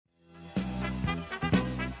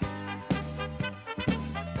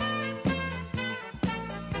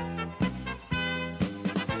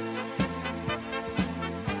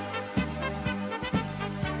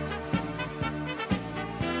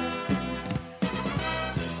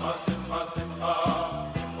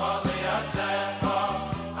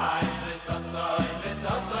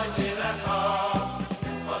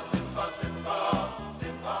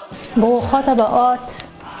Baruchot habaot,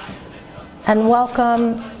 and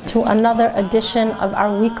welcome to another edition of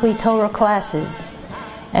our weekly Torah classes.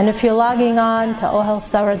 And if you're logging on to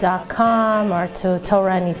ohelsara.com or to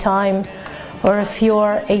Torah Anytime, or if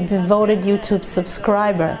you're a devoted YouTube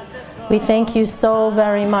subscriber, we thank you so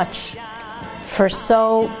very much for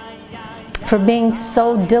being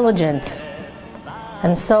so diligent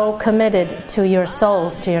and so committed to your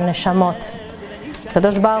souls, to your neshamot.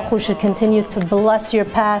 Kadosh Baruch Hu should continue to bless your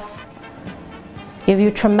path, give you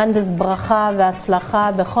tremendous bracha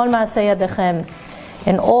v'atzlacha b'chol ma'aseh yadechem,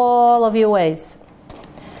 in all of your ways.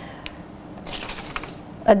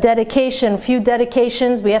 A dedication, few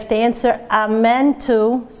dedications we have to answer amen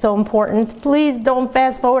to, so important. Please don't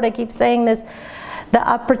fast forward, I keep saying this. The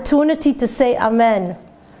opportunity to say amen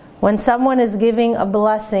when someone is giving a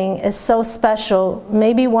blessing is so special.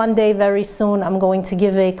 Maybe one day very soon I'm going to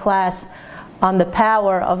give a class on the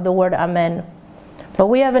power of the word amen. But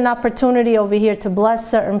we have an opportunity over here to bless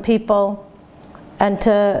certain people and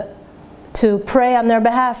to pray on their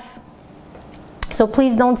behalf. So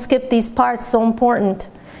please don't skip these parts, so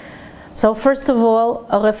important. So first of all,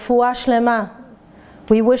 a refuah shlema.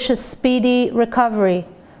 We wish a speedy recovery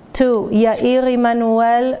to Yair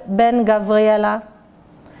Emmanuel ben Gavriela.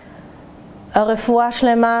 A refuah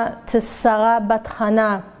shlema to Sarah bat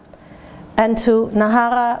Hana and to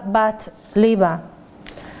Nahara bat Liba.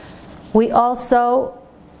 We also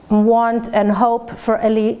want and hope for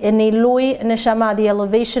an ilui neshama, the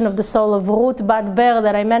elevation of the soul of Ruth bat Ber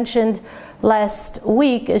that I mentioned last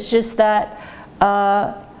week. It's just that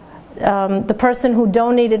the person who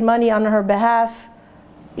donated money on her behalf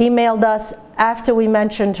emailed us after we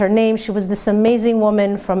mentioned her name. She was this amazing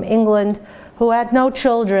woman from England who had no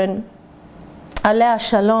children, aleh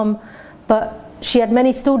shalom, but she had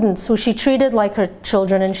many students who she treated like her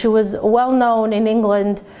children, and she was well known in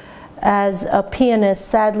England as a pianist.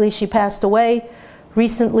 Sadly, she passed away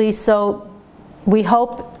recently, so we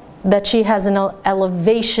hope that she has an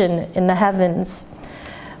elevation in the heavens.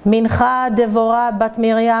 Mincha Devorah bat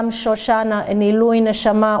Miriam Shoshana, an ilui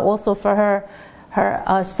neshama, also for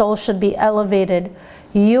her soul should be elevated.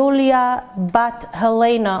 Yulia bat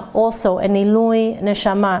Helena, also an ilui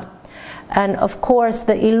neshama. And of course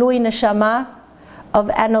the ilui neshama of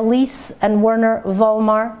Annalise and Werner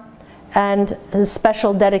Volmar, and a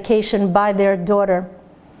special dedication by their daughter.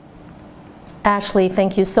 Ashley,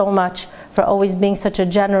 thank you so much for always being such a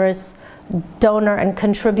generous donor and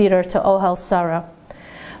contributor to Ohel Sarah.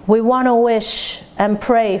 We want to wish and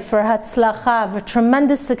pray for Hatzlacha, for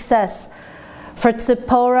tremendous success, for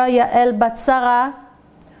Tzipora Yael Batsara,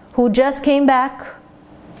 who just came back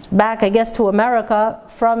I guess to America,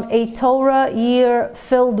 from a Torah year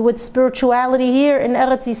filled with spirituality here in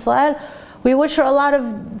Eretz Yisrael. We wish her a lot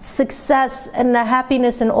of success and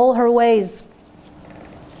happiness in all her ways.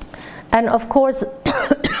 And of course,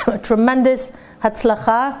 tremendous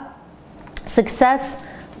Hatzlacha, success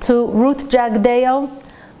to Ruth Jagdeo.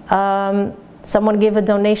 Someone gave a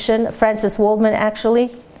donation, Francis Waldman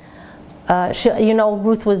actually. You know,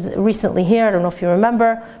 Ruth was recently here, I don't know if you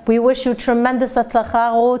remember. We wish you tremendous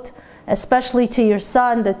Hatzlacha, Ruth, especially to your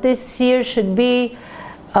son, that this year should be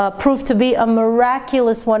prove to be a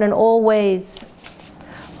miraculous one in all ways.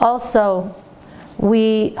 Also,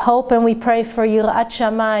 we hope and we pray for Yirat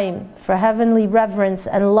Shamayim, for heavenly reverence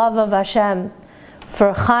and love of Hashem,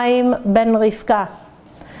 for Chaim ben Rivka.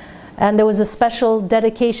 And there was a special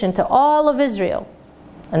dedication to all of Israel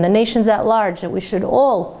and the nations at large, that we should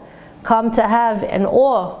all come to have an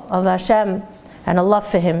awe of Hashem and a love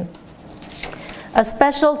for Him. A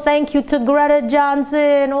special thank you to Greta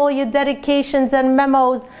Johnson, all your dedications and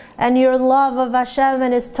memos and your love of Hashem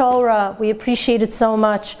and His Torah. We appreciate it so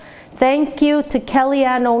much. Thank you to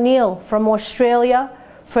Kellyanne O'Neill from Australia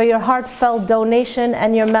for your heartfelt donation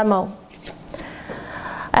and your memo.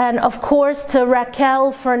 And of course to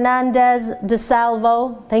Raquel Fernandez de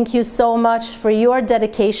Salvo, thank you so much for your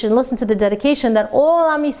dedication. Listen to the dedication that all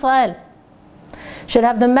Am Yisrael should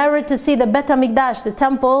have the merit to see the Bet HaMikdash, the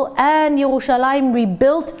temple, and Yerushalayim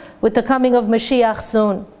rebuilt with the coming of Mashiach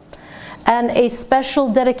soon. And a special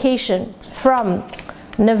dedication from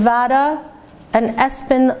Nevada and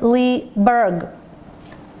Espen Lee Berg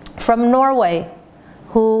from Norway,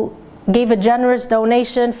 who gave a generous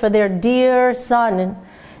donation for their dear son,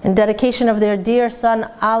 in dedication of their dear son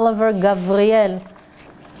Oliver Gavriel.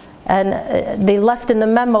 And they left in the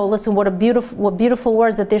memo, listen, what beautiful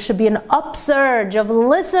words, that there should be an upsurge of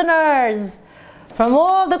listeners from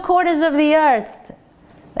all the corners of the earth.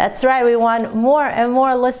 That's right, we want more and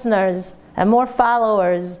more listeners and more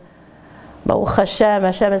followers. Baruch Hashem,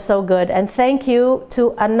 Hashem is so good. And thank you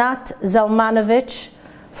to Anat Zalmanovich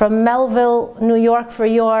from Melville, New York, for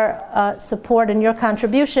your support and your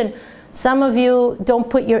contribution. Some of you don't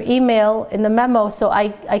put your email in the memo, so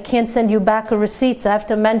I can't send you back a receipt, so I have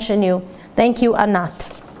to mention you. Thank you,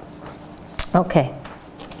 Anat. Okay.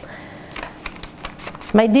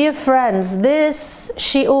 My dear friends, this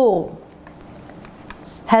shiur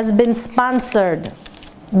has been sponsored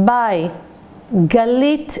by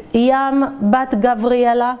Galit Yam Bat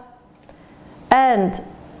Gavriela and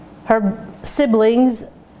her siblings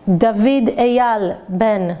David Eyal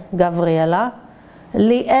Ben Gavriela,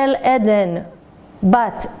 Liel Eden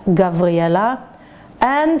Bat Gavriela,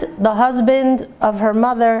 and the husband of her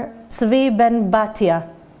mother Tzvi Ben Batia.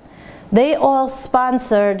 They all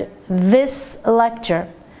sponsored this lecture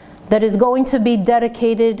that is going to be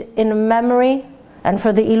dedicated in memory and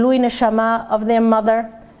for the Ilui Neshama of their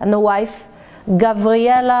mother and the wife,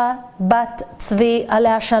 Gavriela Bat Tzvi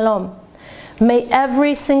Alea Shalom. May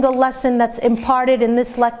every single lesson that's imparted in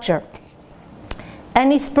this lecture,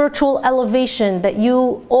 any spiritual elevation that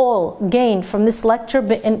you all gain from this lecture,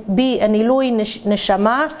 be an Ilui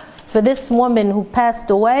Neshama for this woman who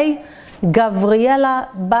passed away,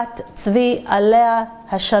 Gavriela Bat Tzvi Alea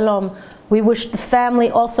Hashalom. We wish the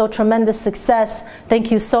family also tremendous success.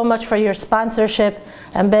 Thank you so much for your sponsorship.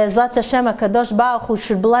 And Be'ezrat Hashem, HaKadosh Baruch Hu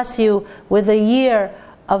should bless you with a year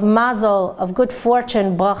of mazel, of good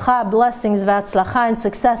fortune, bracha, blessings, v'atzlacha, and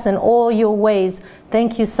success in all your ways.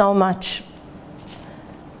 Thank you so much.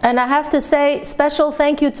 And I have to say special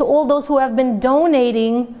thank you to all those who have been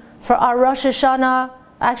donating for our Rosh Hashanah,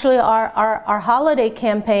 actually our holiday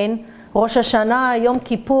campaign, Rosh Hashanah, Yom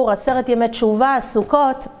Kippur, Aseret Yemei Teshuvah,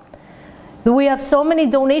 Sukkot. We have so many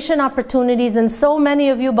donation opportunities, and so many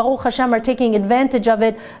of you, Baruch Hashem, are taking advantage of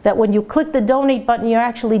it, that when you click the donate button, you're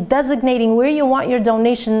actually designating where you want your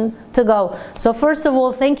donation to go. So first of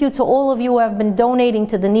all, thank you to all of you who have been donating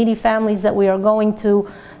to the needy families that we are going to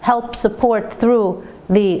help support through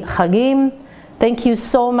the Chagim. Thank you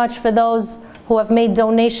so much for those who have made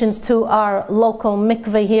donations to our local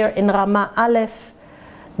mikveh here in Rama Aleph,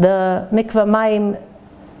 the mikveh Mayim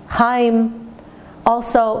Chaim.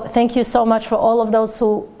 Also, thank you so much for all of those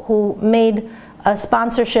who made a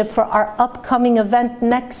sponsorship for our upcoming event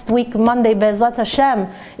next week, Monday, Be'ezrat Hashem.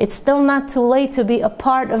 It's still not too late to be a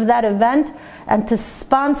part of that event and to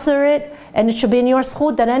sponsor it, and it should be in your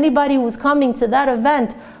zchut that anybody who's coming to that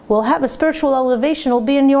event will have a spiritual elevation, will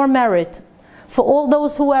be in your merit. For all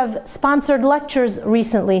those who have sponsored lectures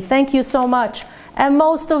recently, thank you so much. And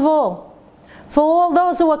most of all, for all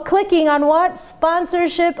those who are clicking on what?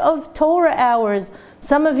 Sponsorship of Torah hours.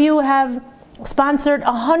 Some of you have sponsored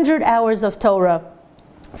 100 hours of Torah,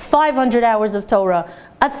 500 hours of Torah,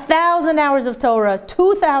 1,000 hours of Torah,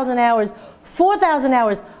 2,000 hours, 4,000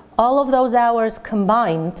 hours. All of those hours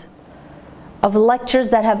combined of lectures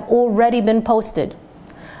that have already been posted,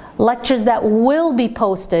 lectures that will be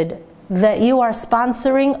posted, that you are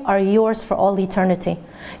sponsoring, are yours for all eternity.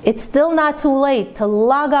 It's still not too late to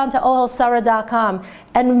log on to ohalsara.com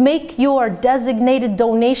and make your designated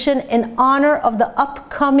donation in honor of the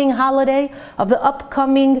upcoming holiday, of the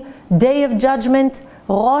upcoming Day of Judgment,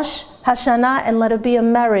 Rosh Hashanah, and let it be a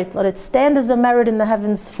merit. Let it stand as a merit in the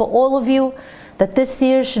heavens for all of you, that this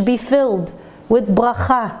year should be filled with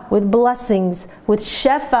bracha, with blessings, with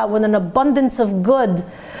shefa, with an abundance of good,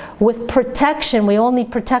 with protection. We all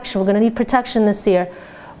need protection. We're going to need protection this year.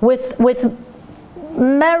 With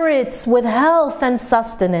merits, with health and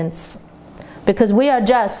sustenance, because we are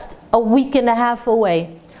just a week and a half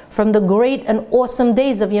away from the great and awesome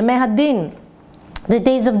days of Yemei Hadin, the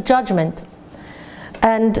days of judgment.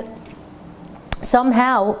 And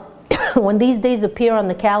somehow, when these days appear on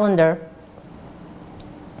the calendar,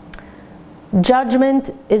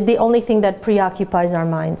 judgment is the only thing that preoccupies our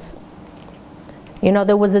minds. You know,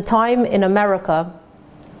 there was a time in America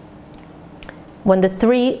when the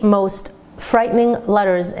three most frightening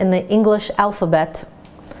letters in the English alphabet,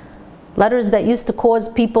 letters that used to cause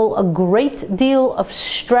people a great deal of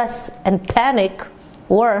stress and panic,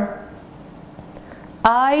 were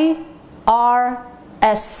IRS,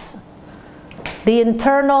 the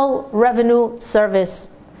Internal Revenue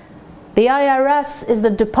Service. The IRS is the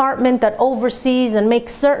department that oversees and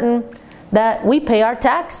makes certain that we pay our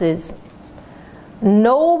taxes.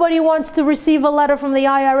 Nobody wants to receive a letter from the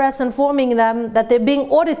IRS informing them that they're being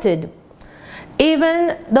audited.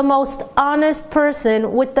 Even the most honest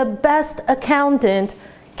person with the best accountant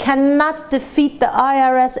cannot defeat the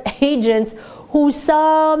IRS agents who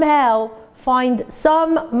somehow find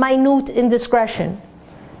some minute indiscretion.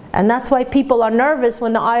 And that's why people are nervous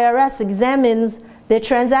when the IRS examines their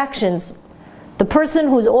transactions. The person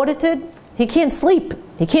who's audited, He can't sleep.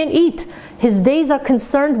 He can't eat. His days are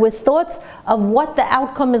concerned with thoughts of what the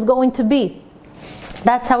outcome is going to be.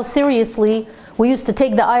 That's how seriously we used to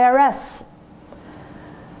take the IRS.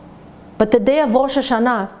 But the day of Rosh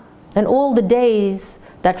Hashanah and all the days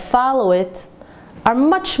that follow it are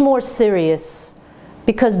much more serious,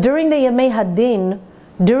 because during the Yemei Hadin,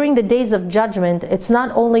 during the days of judgment, it's not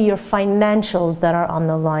only your financials that are on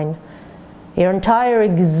the line. Your entire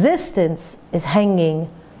existence is hanging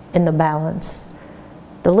in the balance.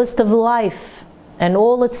 The list of life and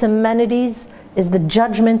all its amenities is the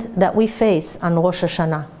judgment that we face on Rosh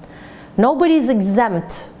Hashanah. Nobody's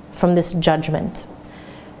exempt from this judgment.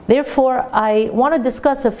 Therefore, I want to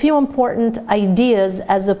discuss a few important ideas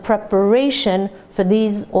as a preparation for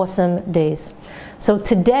these awesome days. So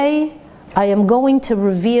today, I am going to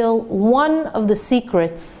reveal one of the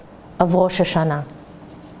secrets of Rosh Hashanah.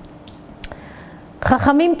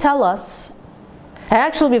 Chachamim tell us, and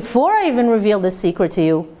actually before I even reveal this secret to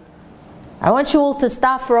you, I want you all to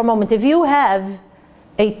stop for a moment. If you have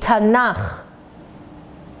a Tanakh,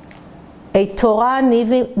 a Torah,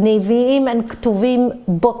 Nevi'im, and Ketuvim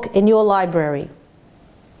book in your library,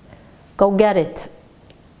 go get it.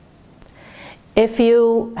 If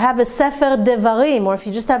you have a Sefer Devarim, or if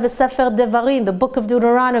you just have a Sefer Devarim, the book of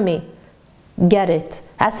Deuteronomy, get it.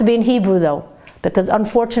 Has to be in Hebrew though, because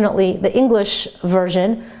unfortunately the English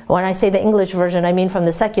version, when I say the English version, I mean from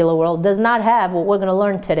the secular world, does not have what we're going to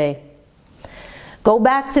learn today. Go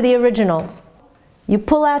back to the original. You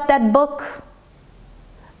pull out that book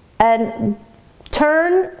and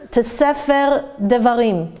turn to Sefer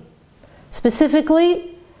Devarim,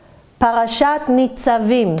 specifically Parashat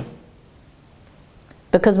Nitzavim,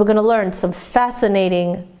 because we're going to learn a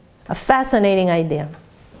fascinating idea.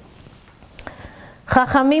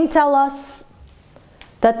 Chachamim tell us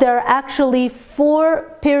that there are actually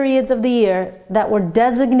 4 periods of the year that were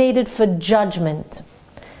designated for judgment.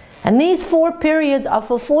 And these 4 periods are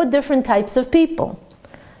for 4 different types of people.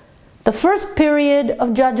 The first period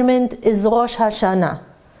of judgment is Rosh Hashanah.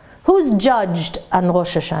 Who's judged on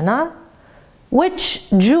Rosh Hashanah? Which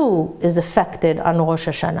Jew is affected on Rosh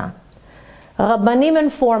Hashanah? Rabbanim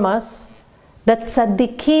inform us that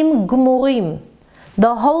tzaddikim gmurim,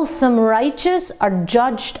 the wholesome righteous, are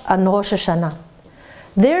judged on Rosh Hashanah.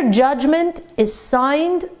 Their judgment is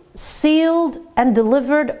signed, sealed, and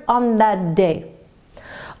delivered on that day.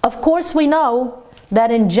 Of course, we know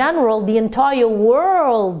that in general, the entire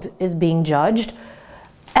world is being judged.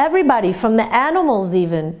 Everybody, from the animals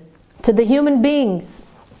even, to the human beings,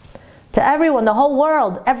 to everyone, the whole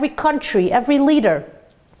world, every country, every leader.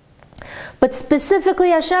 But specifically,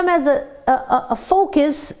 Hashem has a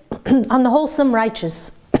focus on the wholesome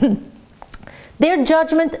righteous. Their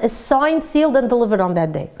judgment is signed, sealed, and delivered on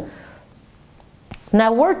that day.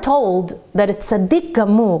 Now, we're told that a tzaddik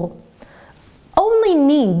gamur only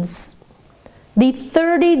needs the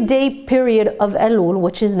 30-day period of Elul,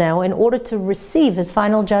 which is now, in order to receive his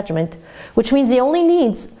final judgment, which means he only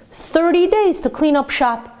needs 30 days to clean up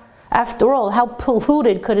shop. After all, how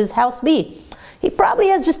polluted could his house be? He probably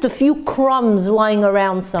has just a few crumbs lying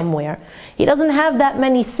around somewhere. He doesn't have that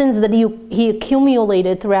many sins that he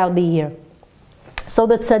accumulated throughout the year. So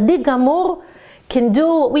the tzaddik gamur can do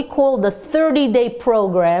what we call the 30-day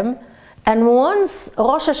program, and once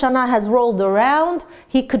Rosh Hashanah has rolled around,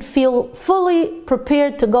 he could feel fully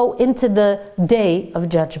prepared to go into the day of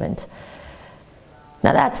judgment.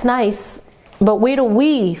 Now that's nice, but where do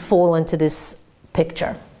we fall into this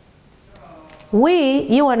picture? We,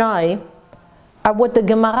 you and I, are what the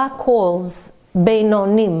Gemara calls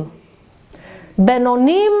Beinonim.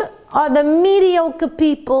 Beinonim are the mediocre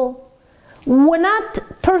people. We're not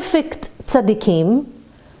perfect tzaddikim,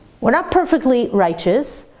 we're not perfectly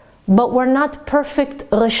righteous, but we're not perfect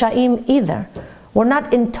Reshaim either. We're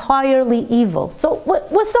not entirely evil. So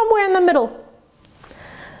we're somewhere in the middle.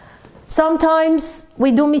 Sometimes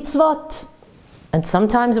we do mitzvot, and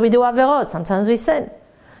sometimes we do averot, sometimes we sin.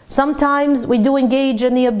 Sometimes we do engage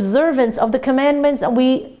in the observance of the commandments and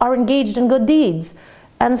we are engaged in good deeds.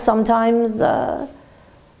 And sometimes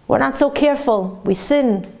we're not so careful. We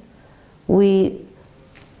sin. We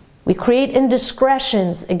create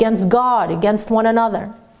indiscretions against God, against one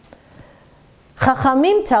another.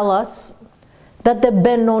 Chachamim tell us that the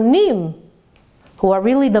Benonim, who are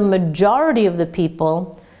really the majority of the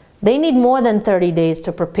people, they need more than 30 days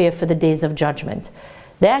to prepare for the days of judgment.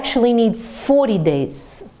 They actually need 40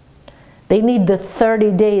 days. They need the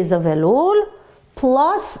 30 days of Elul,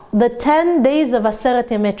 plus the 10 days of Aseret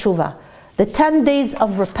Yemei Tshuva, the 10 days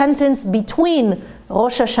of repentance between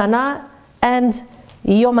Rosh Hashanah and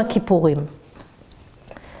Yom Kippurim.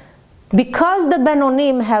 Because the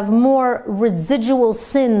Benonim have more residual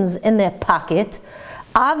sins in their pocket,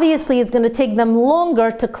 obviously it's going to take them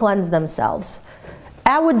longer to cleanse themselves.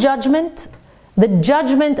 Our judgment, the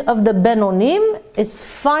judgment of the Benonim, is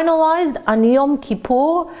finalized on Yom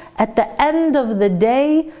Kippur at the end of the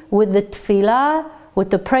day with the Tefillah, with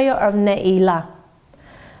the prayer of Ne'ilah.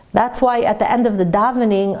 That's why at the end of the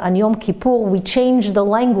davening on Yom Kippur, we change the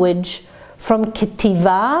language from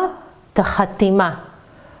Ketiva to Chatima,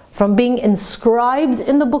 from being inscribed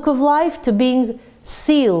in the book of life to being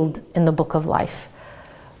sealed in the book of life.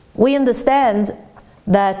 We understand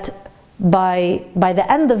that by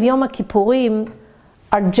the end of Yom Kippurim,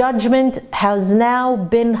 our judgment has now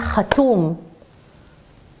been Chatum.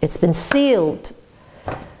 It's been sealed.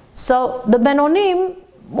 So the Benonim,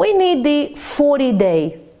 we need the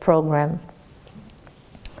 40-day program.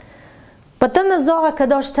 But then the Zohar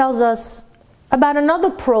Kadosh tells us about another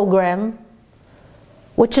program,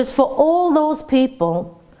 which is for all those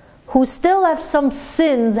people who still have some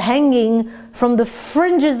sins hanging from the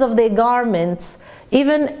fringes of their garments,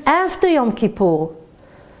 even after Yom Kippur.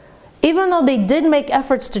 Even though they did make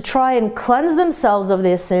efforts to try and cleanse themselves of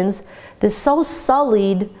their sins, they're so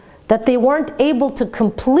sullied that they weren't able to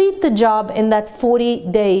complete the job in that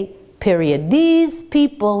 40-day period. These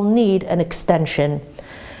people need an extension.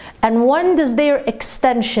 And when does their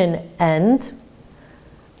extension end?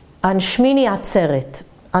 On Shmini Atzeret,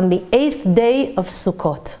 on the 8th day of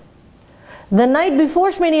Sukkot. The night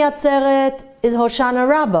before Shmini Atzeret is Hoshana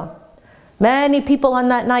Rabbah. Many people on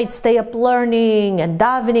that night stay up learning and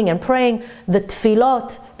davening and praying. The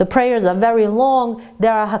tefillot, the prayers are very long.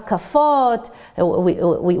 There are hakafot.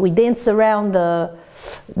 We dance around the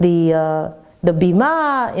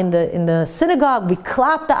bima in the synagogue. We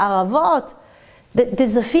clap the aravot.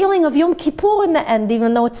 There's a feeling of Yom Kippur in the end,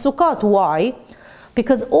 even though it's Sukkot. Why?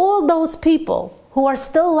 Because all those people who are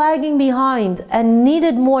still lagging behind and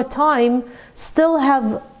needed more time still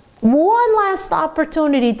have one last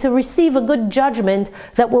opportunity to receive a good judgment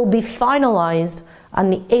that will be finalized on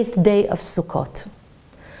the 8th day of Sukkot.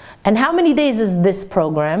 And how many days is this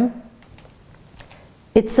program?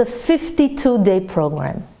 It's a 52-day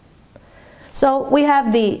program. So we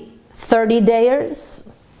have the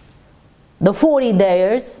 30-dayers, the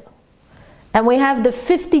 40-dayers, and we have the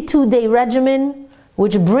 52-day regimen,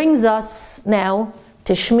 which brings us now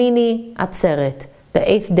to Shmini Atzeret, the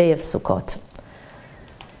 8th day of Sukkot.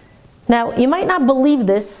 Now, you might not believe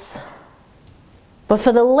this, but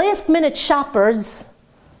for the last-minute shoppers,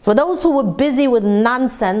 for those who were busy with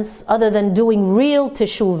nonsense other than doing real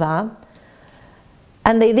teshuvah,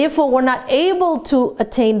 and they therefore were not able to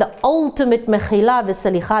attain the ultimate mechila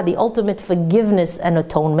v'selicha, the ultimate forgiveness and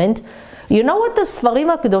atonement, you know what the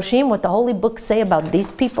Sfarim HaKadoshim, what the holy books say about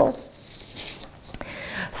these people?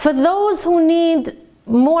 For those who need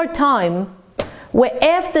more time, where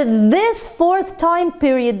after this 4th time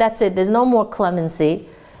period, that's it, there's no more clemency,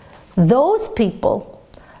 those people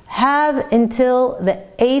have until the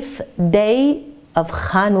 8th day of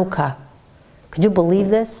Chanukah. Could you believe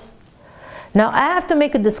this? Now, I have to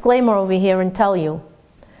make a disclaimer over here and tell you,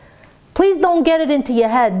 please don't get it into your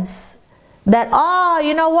heads that,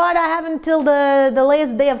 you know what, I have until the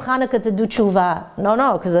last day of Hanukkah to do tshuva.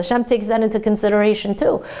 No, because Hashem takes that into consideration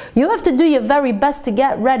too. You have to do your very best to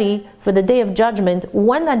get ready for the day of judgment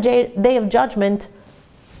when that day of judgment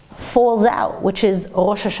falls out, which is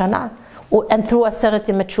Rosh Hashanah, and through Aseret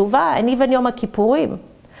Yemei Tshuva, and even Yom Kippurim.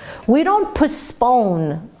 We don't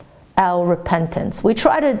postpone our repentance. We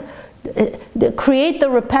try to create the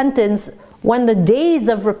repentance when the days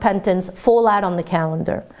of repentance fall out on the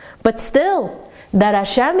calendar. But still, that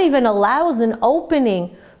Hashem even allows an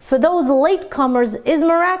opening for those latecomers is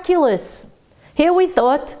miraculous. Here we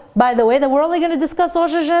thought, by the way, that we're only going to discuss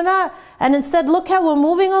Rosh Hashanah, and instead look how we're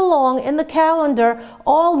moving along in the calendar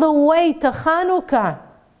all the way to Chanukah.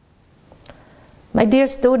 My dear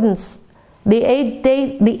students, the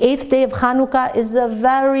 8th day of Chanukah is a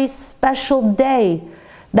very special day.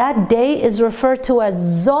 That day is referred to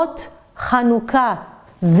as Zot Chanukah.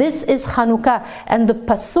 This is Chanukah. And the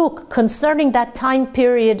pasuk concerning that time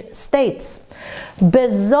period states,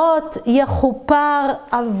 Bezot Yechupar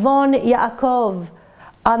Avon Yaakov.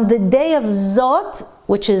 On the day of Zot,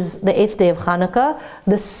 which is the 8th day of Chanukah,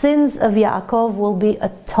 the sins of Yaakov will be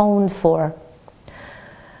atoned for.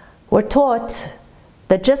 We're taught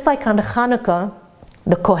that just like on Chanukah,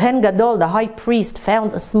 the Cohen Gadol, the high priest,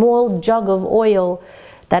 found a small jug of oil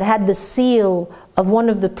that had the seal of one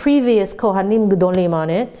of the previous Kohanim Gedolim on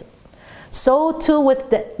it, so too with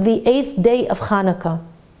the 8th day of Chanukah.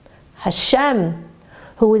 Hashem,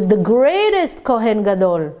 who is the greatest Kohen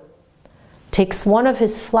Gadol, takes one of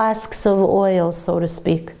his flasks of oil, so to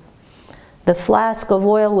speak, the flask of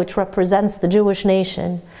oil which represents the Jewish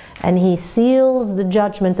nation, and he seals the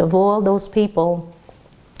judgment of all those people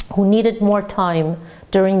who needed more time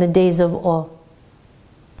during the days of awe.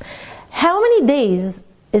 How many days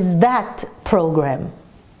is that program?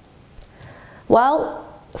 Well,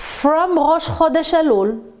 from Rosh Chodesh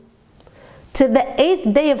Elul to the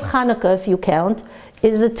 8th day of Hanukkah, if you count,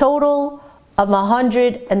 is a total of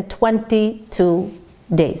 122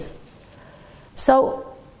 days. So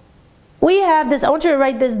we have this, I want you to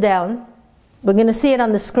write this down. We're going to see it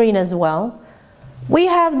on the screen as well. We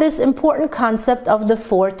have this important concept of the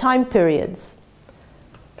 4 time periods.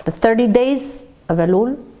 The 30 days of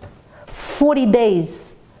Elul, 40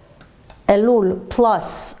 days Elul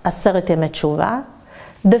plus Aseret Yemei Teshuvah,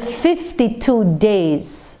 the 52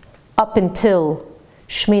 days up until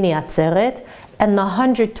Shmini Atzeret, and the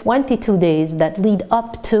 122 days that lead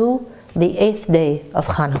up to the 8th day of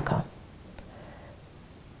Hanukkah.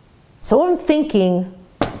 So I'm thinking,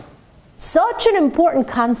 such an important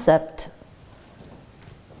concept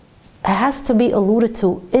has to be alluded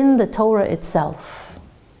to in the Torah itself.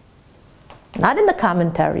 Not in the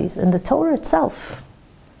commentaries, in the Torah itself.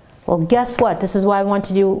 Well, guess what? This is why I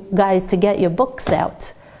wanted you guys to get your books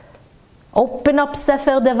out. Open up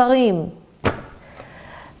Sefer Devarim.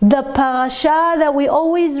 The parasha that we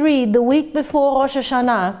always read the week before Rosh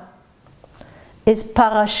Hashanah is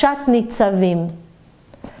Parashat Nitzavim.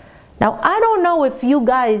 Now, I don't know if you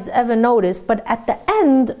guys ever noticed, but at the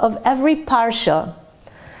end of every parsha,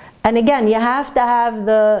 and again, you have to have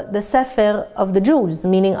the Sefer of the Jews,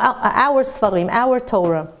 meaning our Sfarim, our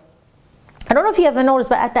Torah. I don't know if you ever noticed,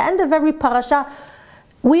 but at the end of every parasha,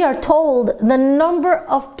 we are told the number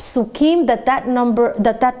of psukim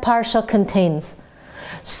that parsha contains.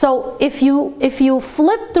 So if you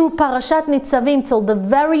flip through Parashat Nitzavim till the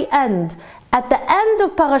very end, at the end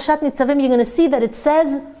of Parashat Nitzavim, you're going to see that it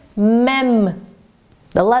says Mem,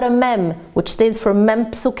 the letter Mem, which stands for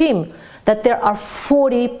Mem Psukim, that there are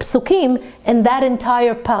 40 psukim in that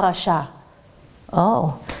entire parasha.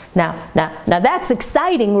 Oh, now that's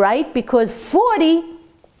exciting, right? Because 40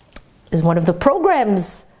 is one of the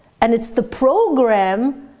programs, and it's the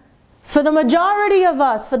program for the majority of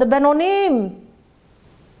us, for the Benonim.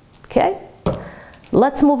 Okay?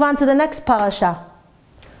 Let's move on to the next parasha.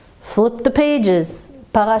 Flip the pages.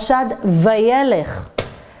 Parashat Vayelech.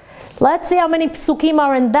 Let's see how many psukim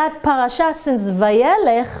are in that parasha, since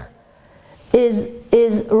Vayelech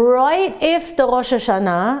is right after Rosh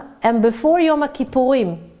Hashanah and before Yom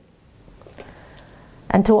Kippurim.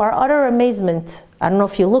 And to our utter amazement, I don't know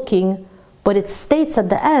if you're looking, but it states at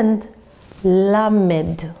the end,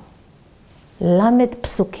 Lamed. Lamed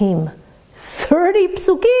psukim. 30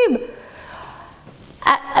 psukim.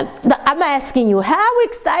 I'm asking you, how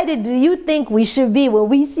excited do you think we should be when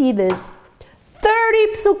we see this?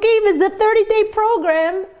 30 psukim is the 30-day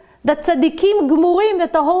program that tzaddikim gmurim,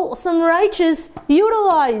 that the wholesome righteous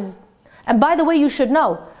utilize. And by the way, you should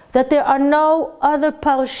know that there are no other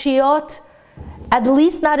parshiot, at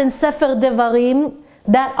least not in Sefer Devarim,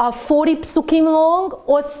 that are 40 psukim long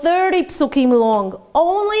or 30 psukim long.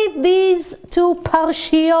 Only these 2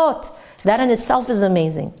 parshiot. That in itself is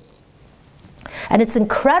amazing. And it's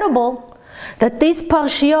incredible that these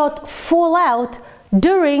parshiot fall out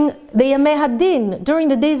during the Yemei Hadin, during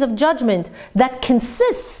the days of judgment, that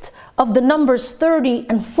consist of the numbers 30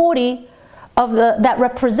 and 40 that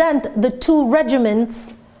represent the 2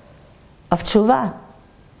 regiments of Teshuvah.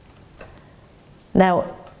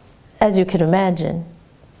 Now, as you can imagine,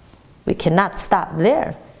 we cannot stop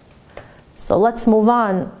there. So let's move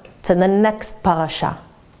on to the next parasha.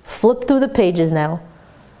 Flip through the pages now.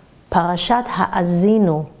 Parashat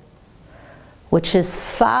Ha'azinu, which is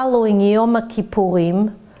following Yom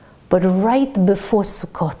Kippurim, but right before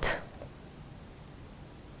Sukkot.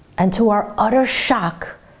 And to our utter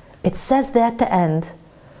shock, it says there at the end,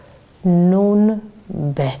 Nun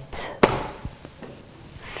Bet.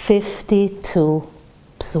 52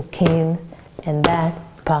 psukim in that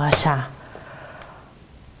parasha.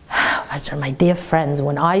 My dear friends,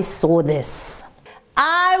 when I saw this,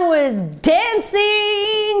 I was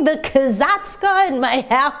dancing the Kazatzka in my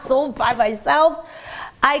house all by myself.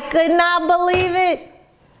 I could not believe it.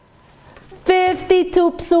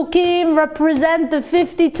 52 psukim represent the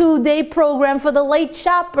 52-day program for the late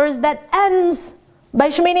shoppers that ends by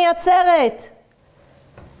Shmini Atzeret.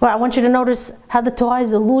 Well, I want you to notice how the Torah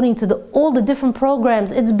is alluding to all the different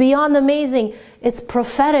programs. It's beyond amazing. It's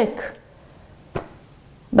prophetic.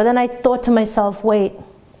 But then I thought to myself, wait,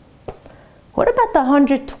 what about the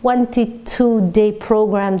 122-day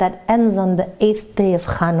program that ends on the 8th day of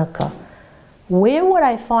Hanukkah? Where would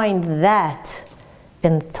I find that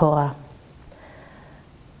in the Torah?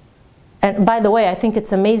 And by the way, I think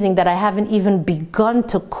it's amazing that I haven't even begun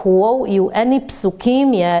to quote you any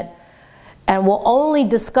psukim yet, and we're only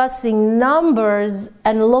discussing numbers,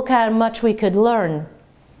 and look how much we could learn.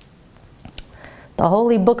 The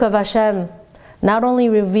Holy Book of Hashem not only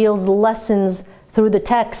reveals lessons through the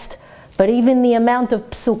text, but even the amount of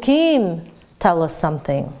psukim tell us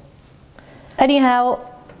something. Anyhow,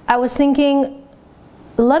 I was thinking,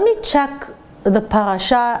 let me check the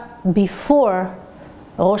parasha before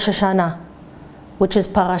Rosh Hashanah, which is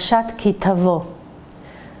Parashat Ki Tavo.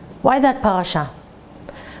 Why that parasha?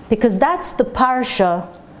 Because that's the parasha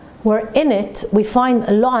where in it we find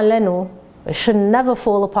Lo Alenu, it should never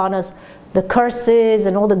fall upon us, the curses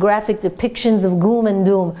and all the graphic depictions of gloom and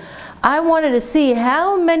doom. I wanted to see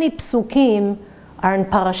how many psukim are in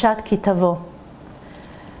Parashat Ki Tavo.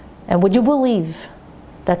 And would you believe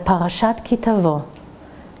that Parashat Ki Tavo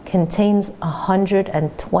contains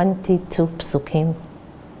 122 psukim?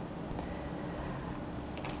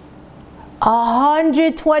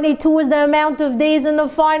 122 is the amount of days in the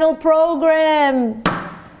final program.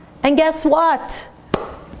 And guess what?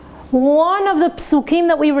 One of the psukim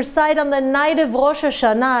that we recite on the night of Rosh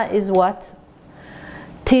Hashanah is what?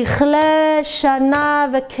 Tichle shana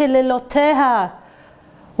v'keleloteha.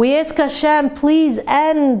 We ask Hashem, please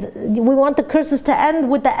end. We want the curses to end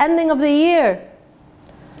with the ending of the year.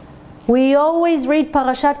 We always read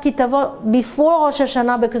Parashat Ki Tavo before Rosh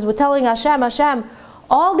Hashanah because we're telling Hashem, Hashem,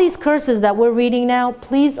 all these curses that we're reading now,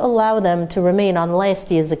 please allow them to remain on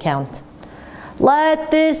last year's account.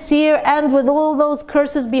 Let this year end with all those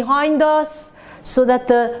curses behind us, so that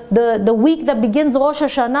the week that begins Rosh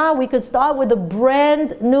Hashanah, we could start with a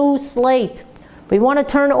brand new slate. We want to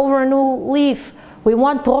turn over a new leaf. We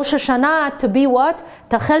want Rosh Hashanah to be what?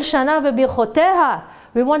 Tachel Shana v'bichoteha.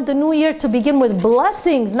 We want the new year to begin with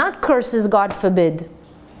blessings, not curses, God forbid.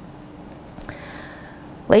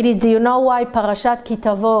 Ladies, do you know why Parashat Ki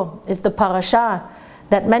Tavo is the parasha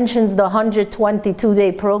that mentions the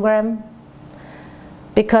 122-day program?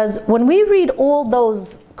 Because when we read all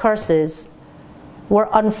those curses, we're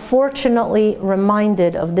unfortunately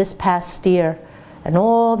reminded of this past year and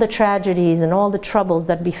all the tragedies and all the troubles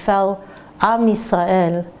that befell Am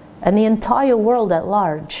Yisrael and the entire world at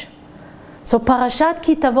large. So Parashat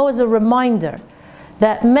Ki Tavo is a reminder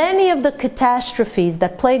that many of the catastrophes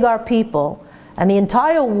that plague our people and the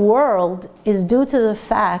entire world is due to the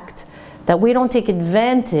fact that we don't take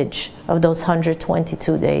advantage of those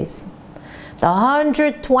 122 days. The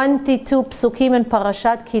 122 psukim in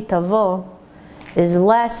Parashat Ki Tavo is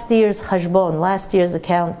last year's chashbon, last year's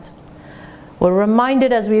account. We're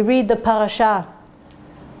reminded as we read the parasha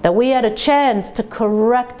that we had a chance to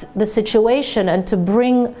correct the situation and to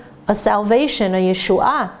bring a salvation, a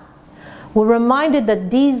Yeshua. We're reminded that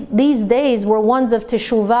these days were ones of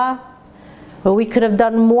teshuvah, where we could have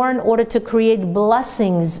done more in order to create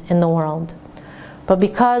blessings in the world. But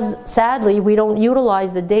because, sadly, we don't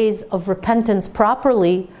utilize the days of repentance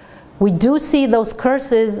properly, we do see those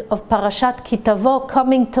curses of Parashat Ki Tavo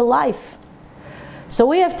coming to life. So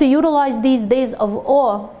we have to utilize these days of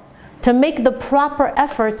awe to make the proper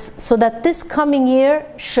efforts so that this coming year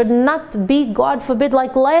should not be, God forbid,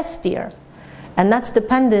 like last year. And that's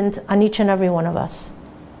dependent on each and every one of us.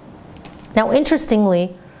 Now,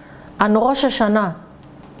 interestingly, on Rosh Hashanah,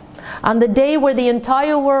 on the day where the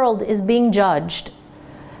entire world is being judged,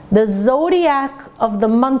 the zodiac of the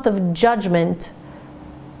month of judgment,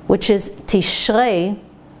 which is Tishrei,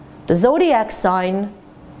 the zodiac sign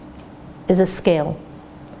is a scale.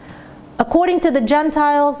 According to the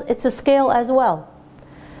Gentiles, it's a scale as well.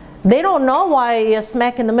 They don't know why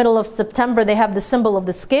smack in the middle of September they have the symbol of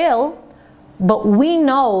the scale, but we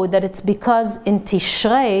know that it's because in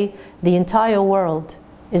Tishrei, the entire world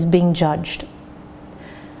is being judged.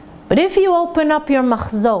 But if you open up your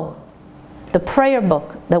machzor, the prayer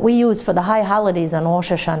book that we use for the high holidays on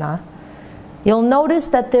Rosh Hashanah, you'll notice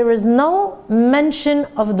that there is no mention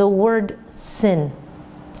of the word sin.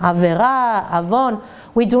 Avera, avon.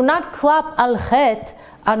 We do not clap al chet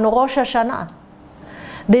on Rosh Hashanah.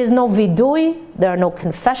 There's no vidui, there are no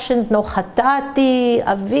confessions, no chatati,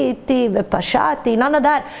 aviti, vepashati, none of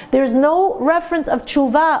that. There's no reference of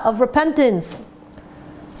tshuva, of repentance.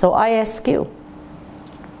 So I ask you,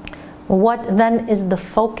 what then is the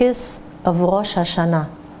focus of Rosh Hashanah?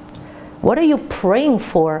 What are you praying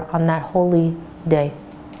for on that holy day?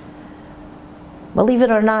 Believe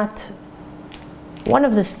it or not, one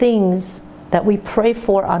of the things that we pray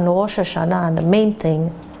for on Rosh Hashanah, and the main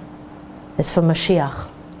thing, is for Mashiach.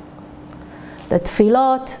 The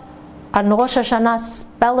tefillot on Rosh Hashanah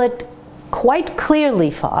spell it quite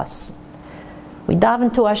clearly for us. We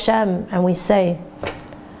daven to Hashem and we say,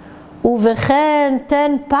 ובכן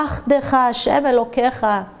תן פחדך השם אלוקיך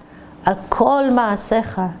על כל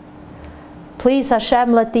מעשיך. Please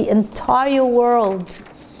Hashem, let the entire world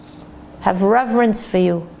have reverence for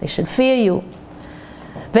you. They should fear you.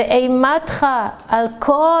 ואימתך על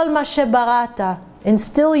כל מה שבראת.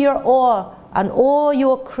 Instill your awe on all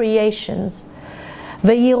your creations.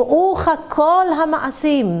 ויראוך כל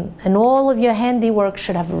המעשים, and all of your handiwork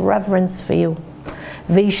should have reverence for you.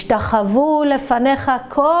 וישתחוו לפניך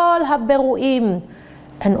כל הברואים,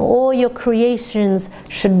 and all your creations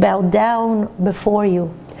should bow down before you.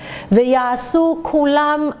 ויעשו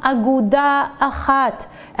כולם אגודה אחת,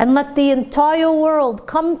 and let the entire world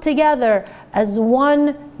come together as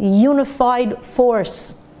one unified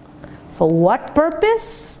force. For what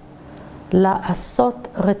purpose? לעשות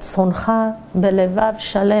רצונך בלבב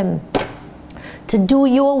שלם. To do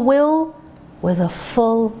your will with a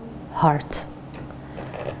full heart.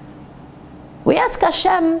 We ask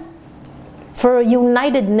Hashem for a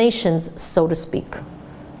United Nations, so to speak.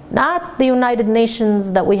 Not the United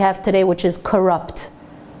Nations that we have today, which is corrupt.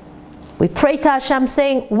 We pray to Hashem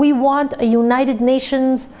saying, we want a United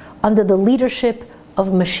Nations under the leadership of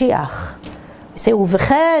Mashiach. We say,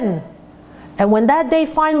 Uvchen. And when that day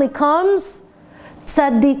finally comes,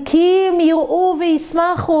 tzadikim yir'u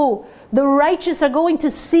v'yismachu. The righteous are going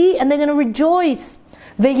to see and they're going to rejoice.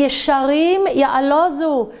 Ve'yesharim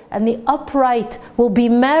ya'alozu. And the upright will be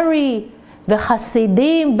merry.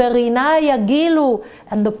 Ve'chasidim berina yagilu.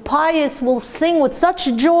 And the pious will sing with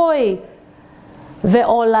such joy.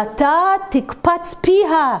 Ve'olata tikpatz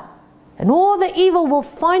piha. And all the evil will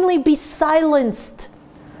finally be silenced.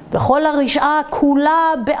 וכל הרשעה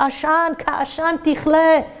כולה בעשן כעשן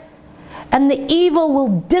תכלה. And the evil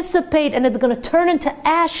will dissipate and it's going to turn into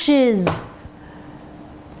ashes.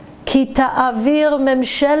 כי תעביר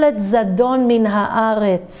ממשלת זדון מן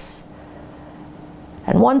הארץ.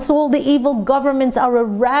 And once all the evil governments are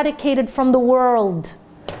eradicated from the world,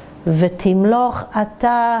 ותמלוך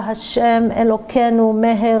אתה השם אלוקינו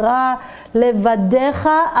מהרה לבדך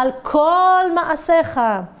על כל מעשיך.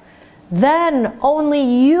 Then only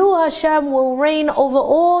you, Hashem, will reign over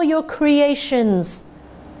all your creations.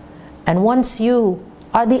 And once you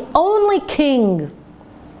are the only king,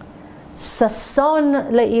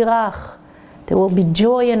 Sason le'irach, there will be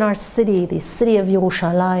joy in our city, the city of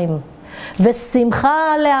Yerushalayim.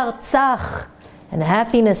 V'simcha le'artzach, and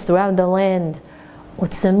happiness throughout the land.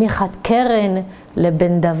 U'tzemichat keren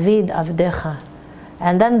leben David avdecha.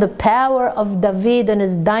 And then the power of David and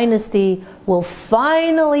his dynasty will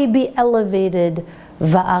finally be elevated.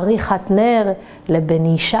 Va'arichat ner leben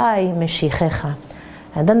Yishai meshichecha.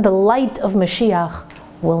 And then the light of Mashiach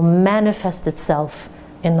will manifest itself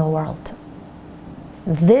in the world.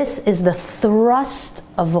 This is the thrust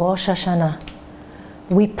of Rosh Hashanah.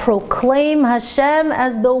 We proclaim Hashem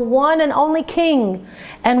as the one and only King.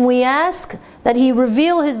 And we ask that He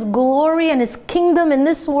reveal His glory and His kingdom in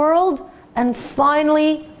this world and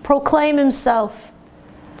finally proclaim Himself.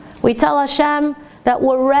 We tell Hashem that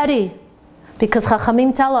we're ready because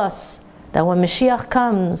Chachamim tell us that when Mashiach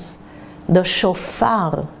comes, the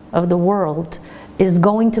shofar of the world is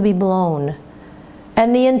going to be blown.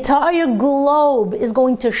 And the entire globe is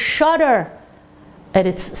going to shudder at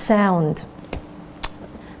its sound.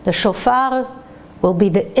 The shofar will be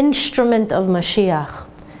the instrument of Mashiach.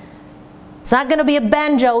 It's not going to be a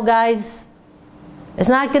banjo, guys. It's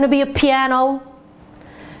not going to be a piano.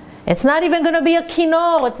 It's not even going to be a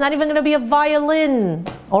kinor. It's not even going to be a violin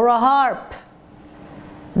or a harp.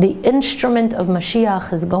 The instrument of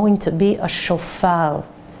Mashiach is going to be a shofar.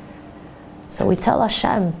 So we tell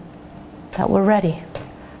Hashem that we're ready.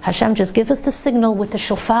 Hashem, just give us the signal with the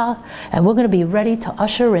shofar and we're going to be ready to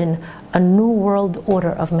usher in a new world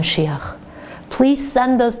order of Mashiach. Please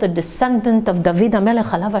send us the descendant of David HaMelech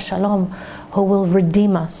alav shalom who will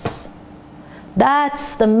redeem us.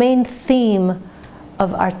 That's the main theme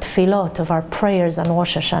of our tefillot, of our prayers on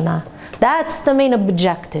Rosh Hashanah. That's the main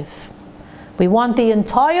objective. We want the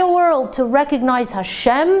entire world to recognize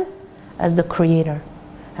Hashem as the Creator.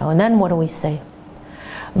 And then what do we say?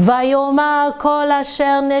 Vayomar kol asher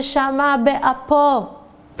neshama be'apo.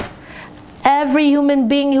 Every human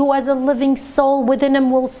being who has a living soul within him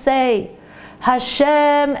will say,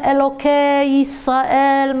 Hashem Elokei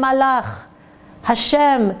Yisrael Malach.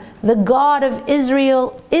 Hashem, the God of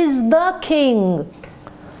Israel, is the King.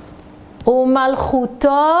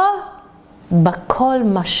 Umalchuto bakol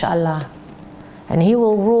mashala. And He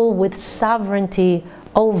will rule with sovereignty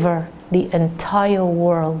over the entire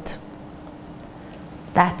world.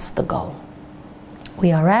 That's the goal.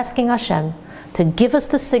 We are asking Hashem to give us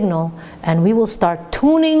the signal and we will start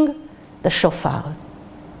tuning the shofar.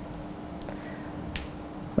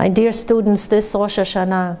 My dear students, this Rosh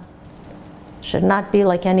Hashanah should not be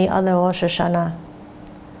like any other Rosh Hashanah.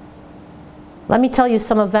 Let me tell you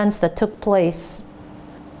some events that took place.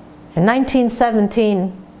 In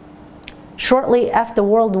 1917, shortly after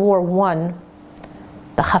World War I,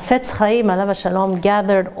 the Chafetz Chaim alav shalom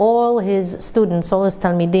gathered all his students, all his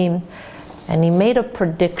talmidim, and he made a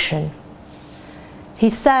prediction. He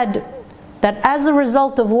said that as a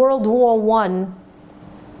result of World War I,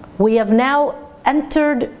 we have now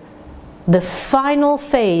entered the final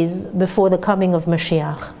phase before the coming of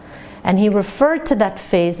Mashiach. And he referred to that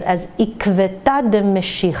phase as Ikveta de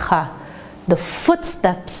Mashiach, the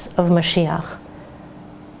footsteps of Mashiach.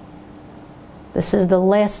 This is the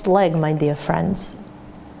last leg, my dear friends.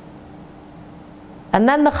 And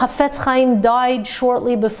then the Chafetz Chaim died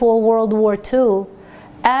shortly before World War II,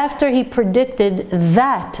 after he predicted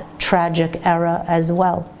that tragic era as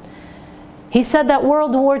well. He said that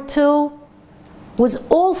World War II was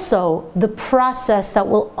also the process that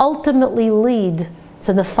will ultimately lead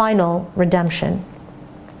to the final redemption.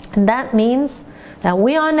 And that means that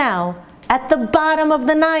we are now at the bottom of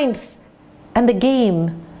the ninth, and the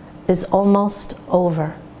game is almost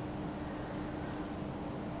over.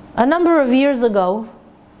 A number of years ago,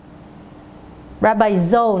 Rabbi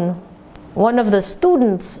Zon, one of the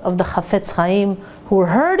students of the Chafetz Chaim, who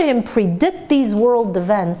heard him predict these world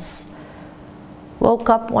events,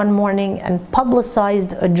 woke up one morning and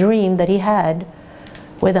publicized a dream that he had,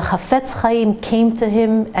 where the Chafetz Chaim came to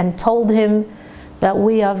him and told him that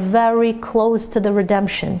we are very close to the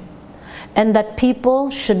redemption, and that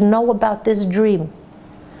people should know about this dream.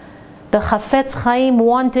 The Chafetz Chaim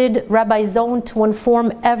wanted Rabbi Zon to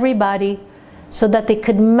inform everybody so that they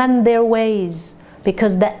could mend their ways,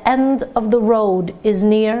 because the end of the road is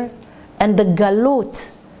near, and the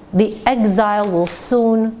galut, the exile, will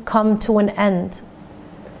soon come to an end.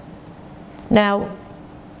 Now,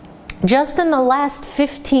 just in the last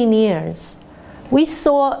 15 years, we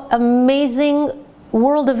saw amazing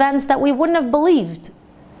world events that we wouldn't have believed.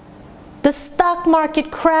 The stock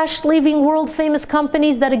market crashed, leaving world-famous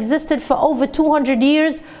companies that existed for over 200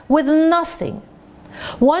 years with nothing.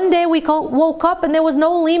 One day we woke up and there was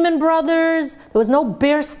no Lehman Brothers, there was no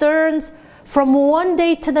Bear Stearns. From one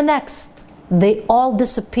day to the next, they all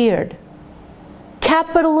disappeared.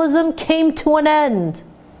 Capitalism came to an end.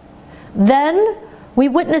 Then we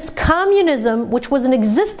witnessed communism, which was in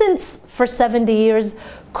existence for 70 years,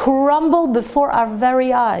 crumble before our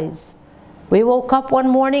very eyes. We woke up one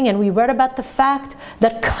morning and we read about the fact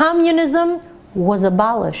that communism was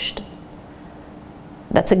abolished.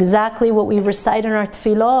 That's exactly what we recite in our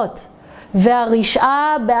tefillot.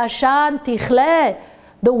 Ve'arisha be'ashan tichle.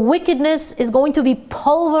 The wickedness is going to be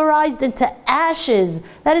pulverized into ashes.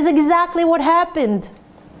 That is exactly what happened.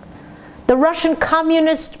 The Russian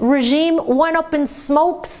communist regime went up in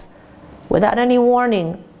smokes without any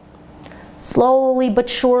warning. Slowly but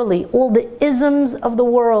surely, all the isms of the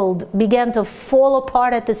world began to fall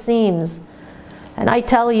apart at the seams. And I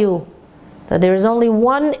tell you that there is only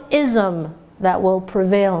one ism that will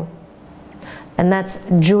prevail, and that's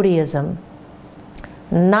Judaism.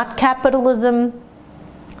 Not capitalism,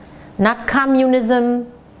 not communism,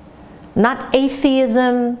 not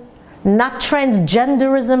atheism, not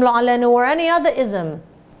transgenderism, or any other ism.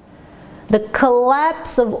 The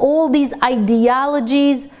collapse of all these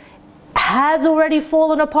ideologies has already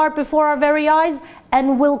fallen apart before our very eyes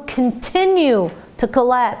and will continue to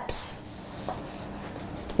collapse.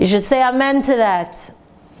 You should say amen to that.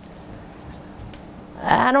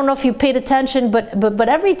 I don't know if you paid attention, but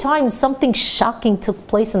every time something shocking took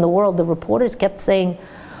place in the world, the reporters kept saying,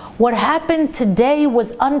 what happened today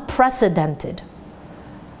was unprecedented.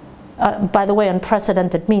 By the way,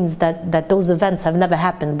 unprecedented means that those events have never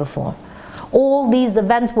happened before. All these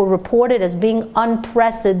events were reported as being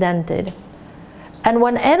unprecedented. And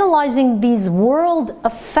when analyzing these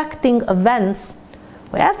world-affecting events,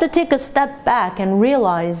 we have to take a step back and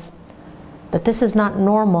realize that this is not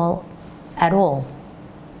normal at all.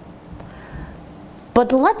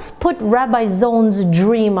 But let's put Rabbi Zon's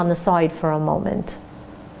dream on the side for a moment.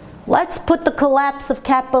 Let's put the collapse of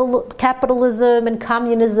capitalism and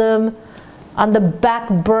communism on the back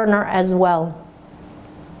burner as well.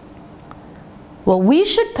 What we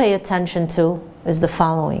should pay attention to is the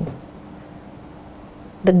following.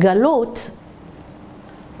 The galut,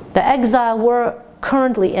 the exile we're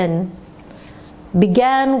currently in,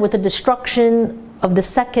 began with the destruction of the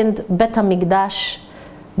second Bet HaMikdash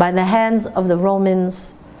by the hands of the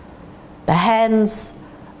Romans, the hands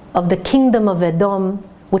of the kingdom of Edom,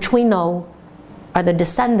 which we know are the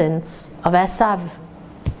descendants of Esav.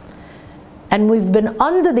 And we've been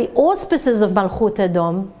under the auspices of Malchut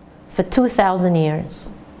Edom for 2,000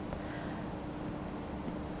 years.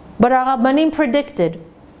 But our Rabbanim predicted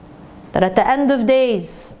that at the end of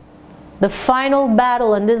days, the final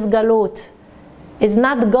battle in this galut is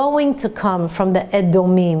not going to come from the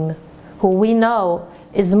Edomim, who we know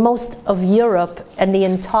is most of Europe and the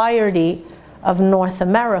entirety of North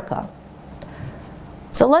America.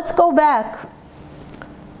 So let's go back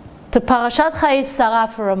to Parashat Chayei Sarah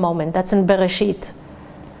for a moment. That's in Bereshit.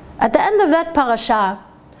 At the end of that parasha,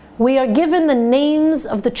 we are given the names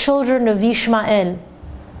of the children of Ishmael.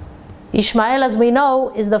 Ishmael, as we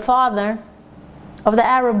know, is the father of the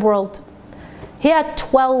Arab world. He had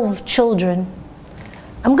 12 children.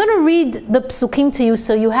 I'm going to read the psukim to you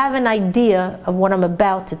so you have an idea of what I'm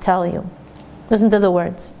about to tell you. Listen to the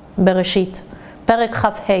words. Bereshit, Perek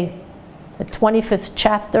Chaf Hei, the 25th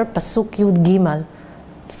chapter, Pasuk Yud Gimal,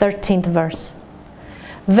 13th verse.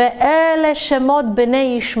 Ve'ele shemot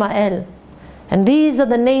bnei Ishmael. And these are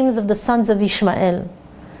the names of the sons of Ishmael.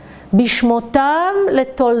 Bishmotam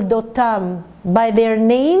letoldotam, by their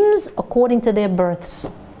names according to their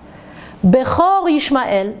births. Bechor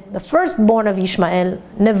Ishmael, the firstborn of Ishmael,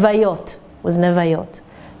 Nevayot, was Nevayot.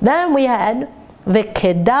 Then we had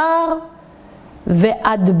Vekedar,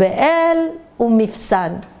 Ve'adbe'el,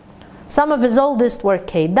 Umifsan. Some of his oldest were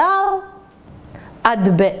Kedar,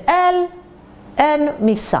 Adbe'el, and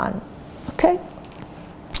Mifsan. Okay?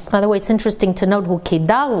 By the way, it's interesting to note who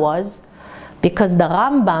Kedar was, because the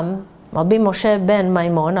Rambam, Rabbi Moshe ben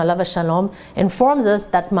Maimon, alav shalom, informs us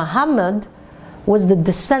that Muhammad was the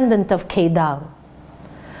descendant of Kedar.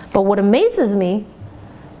 But what amazes me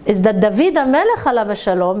is that David HaMelech alav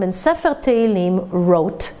shalom in Sefer Tehillim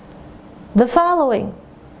wrote the following: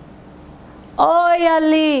 Oy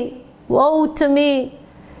ali, woe to me,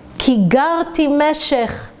 ki garti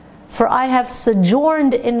Meshech, for I have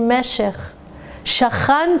sojourned in Meshech.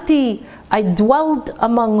 Shachanti, I dwelt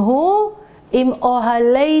among who? Im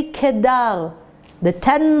ohalei Kedar, the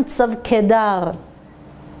tents of Kedar.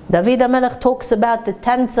 David HaMelech talks about the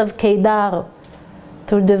tents of Kedar.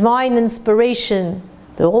 Through divine inspiration,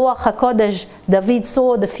 the Ruach HaKodesh, David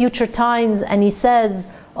saw the future times and he says,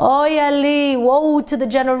 Oy ali, woe to the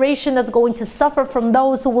generation that's going to suffer from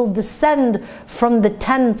those who will descend from the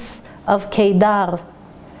tents of Kedar.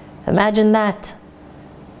 Imagine that.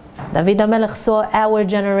 David HaMelech saw our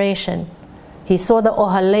generation. He saw the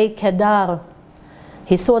Ohalei Kedar.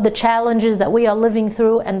 He saw the challenges that we are living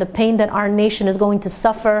through and the pain that our nation is going to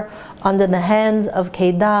suffer under the hands of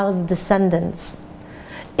Kedar's descendants.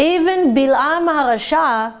 Even Bilam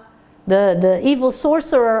HaRasha, the evil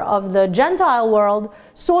sorcerer of the Gentile world,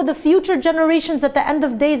 saw the future generations at the end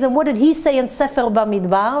of days, and what did he say in Sefer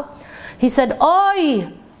Bamidbar? He said,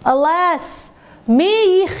 Oy, alas,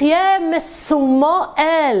 Mi yichyeh mesumo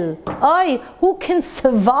el. Oy, who can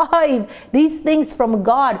survive these things from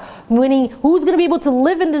God? Meaning, who's going to be able to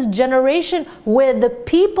live in this generation where the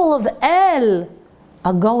people of El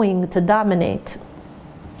are going to dominate?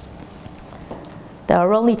 There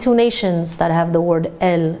are only two nations that have the word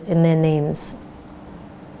El in their names.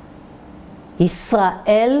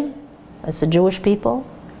 Israel, as the Jewish people,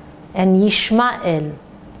 and Yishmael,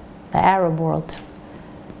 the Arab world.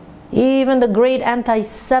 Even the great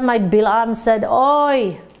anti-Semite Bilam said,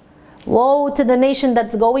 Oy, woe to the nation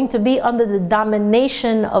that's going to be under the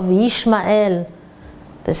domination of Ishmael.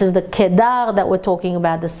 This is the Kedar that we're talking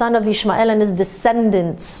about, the son of Ishmael and his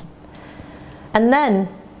descendants. And then,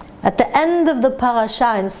 at the end of the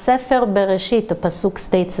parasha in Sefer Bereshit, the pasuk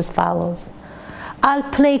states as follows: Al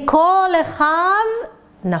pnei kol echav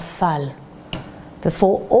nafal.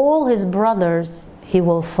 Before all his brothers, he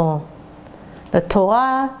will fall. The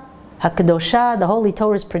Torah HaKadosha, the Holy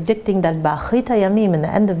Torah, is predicting that Ba'achrit HaYamim, in the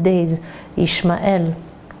end of days, Ishmael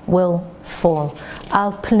will fall.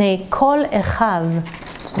 Al pnei kol echav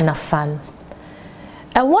nafal.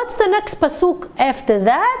 And what's the next pasuk after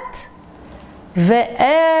that?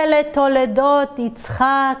 Ve'ele toledot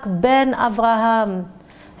Yitzchak ben Avraham.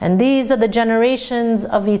 And these are the generations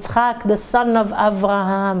of Yitzchak, the son of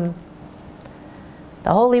Avraham.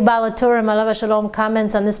 The Holy Baal HaTurim, alav shalom,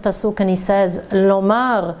 comments on this pasuk and he says,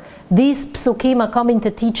 Lomar, these psukim are coming to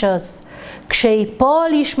teach us, Ksheipol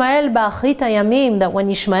Yishmael ba'achrit hayamim, that when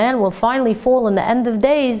Ishmael will finally fall in the end of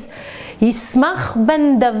days, Yismach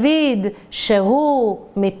ben David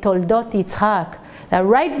shehu mitoldot Yitzchak, that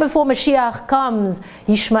right before Mashiach comes,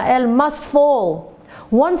 Ishmael must fall.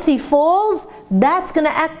 Once he falls, that's going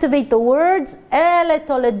to activate the words Ele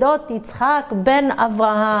Toledot Yitzchak ben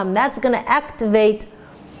Avraham. That's going to activate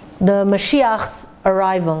the Mashiach's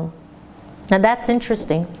arrival. Now that's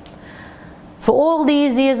interesting. For all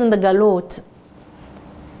these years in the Galut,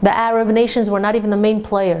 the Arab nations were not even the main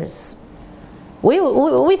players. We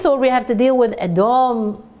thought we have to deal with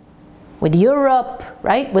Edom, with Europe,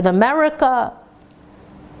 right? With America.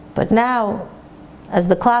 But now, as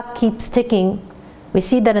the clock keeps ticking, we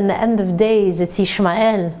see that in the end of days, it's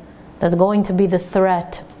Ishmael that's going to be the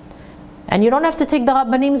threat. And you don't have to take the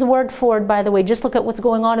Rabbanim's word for it, by the way. Just look at what's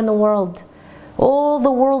going on in the world. All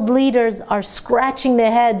the world leaders are scratching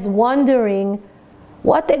their heads, wondering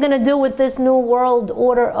what they're going to do with this new world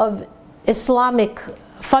order of Islamic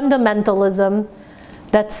fundamentalism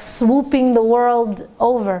that's swooping the world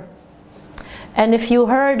over. And if you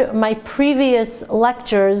heard my previous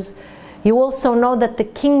lectures, you also know that the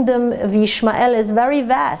kingdom of Ishmael is very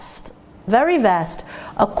vast, very vast.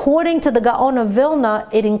 According to the Gaon of Vilna,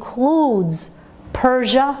 it includes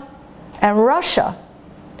Persia and Russia.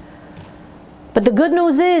 But the good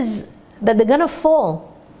news is that they're going to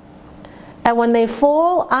fall. And when they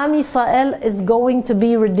fall, Am Yisrael is going to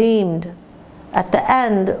be redeemed. At the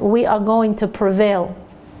end, we are going to prevail.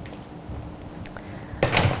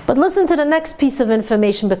 But listen to the next piece of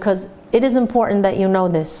information, because it is important that you know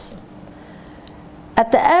this.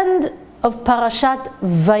 At the end of Parashat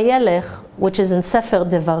Vayelech, which is in Sefer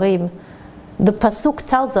Devarim, the Pasuk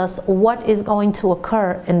tells us what is going to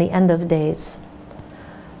occur in the end of days.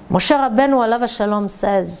 Moshe Rabbeinu alav shalom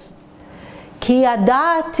says, Ki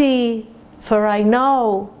yadati, for I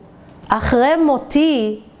know, achre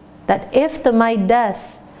moti, that after my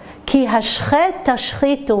death, ki hashchet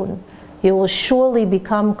tashchitun, you will surely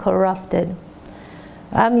become corrupted.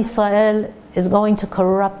 Am Yisrael is going to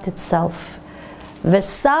corrupt itself.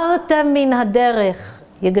 Vesartem min haderech,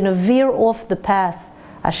 you're going to veer off the path.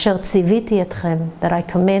 Asher tziviti etchem, that I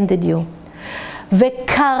commanded you.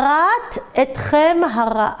 Vekarat etchem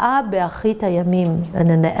hara'a be'achit hayamim,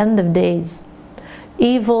 and in the end of days,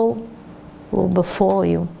 evil will befall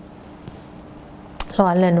you. Lo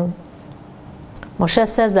alenu. Moshe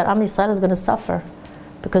says that Am Yisrael is going to suffer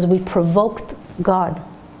because we provoked God.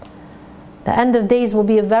 The end of days will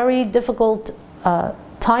be a very difficult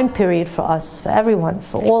time period for us, for everyone,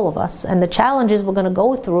 for all of us. And the challenges we're going to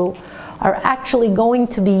go through are actually going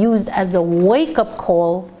to be used as a wake-up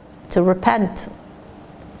call to repent.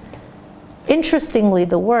 Interestingly,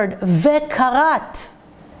 the word vekarat,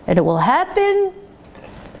 and it will happen,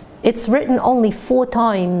 it's written only 4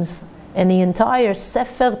 times in the entire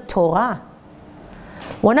Sefer Torah.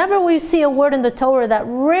 Whenever we see a word in the Torah that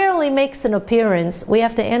rarely makes an appearance, we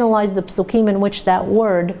have to analyze the psukim in which that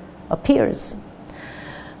word appears.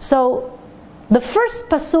 So, the first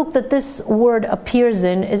pasuk that this word appears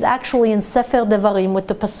in is actually in Sefer Devarim, with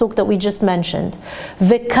the pasuk that we just mentioned.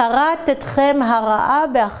 Vekarat etchem hara'a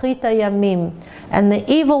be'achit hayamim, and the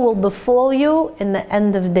evil will befall you in the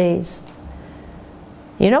end of days.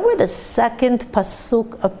 You know where the second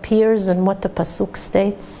pasuk appears and what the pasuk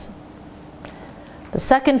states? The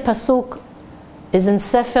second pasuk is in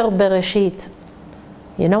Sefer Bereshit.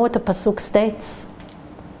 You know what the pasuk states?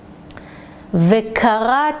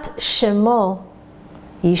 Vekarat shemo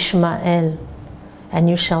Yishmael, and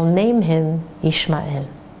you shall name him Ishmael.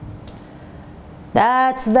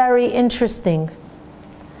 That's very interesting.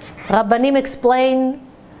 Rabbanim explain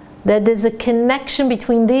that there's a connection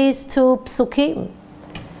between these 2 psukim.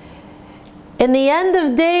 In the end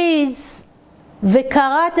of days,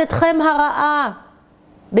 Vekarat etchem hara'a,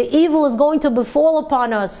 the evil is going to befall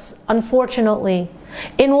upon us, unfortunately.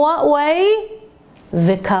 In what way?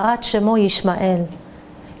 Vekarat shemo Yishmael.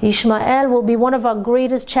 Ishmael will be one of our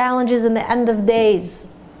greatest challenges in the end of days.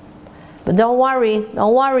 But don't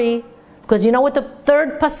worry, because you know what the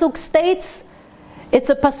third pasuk states? It's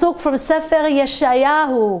a pasuk from Sefer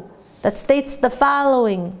Yeshayahu that states the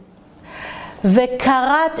following: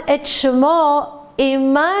 Vekarat et shemo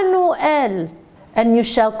Immanuel, and you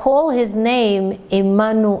shall call his name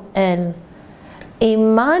Immanuel.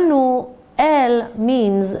 Immanuel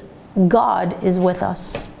means God is with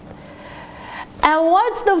us. And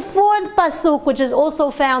what's the 4th pasuk, which is also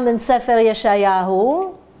found in Sefer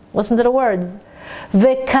Yeshayahu? Listen to the words.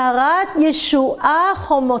 Vekarat Yeshu'a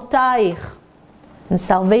chomotaich, and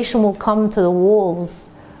salvation will come to the walls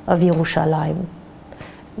of Yerushalayim.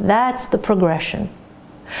 That's the progression.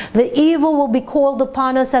 The evil will be called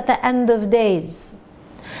upon us at the end of days.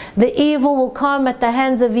 The evil will come at the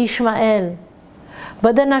hands of Ishmael.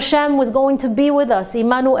 But then Hashem was going to be with us,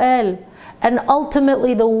 Immanuel, and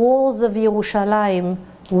ultimately the walls of Yerushalayim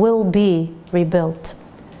will be rebuilt.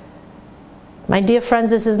 My dear friends,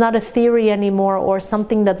 this is not a theory anymore or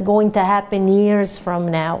something that's going to happen years from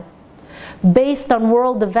now. Based on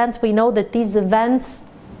world events, we know that these events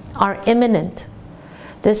are imminent.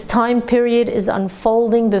 This time period is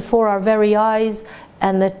unfolding before our very eyes,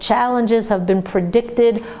 and the challenges have been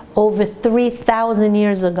predicted over 3,000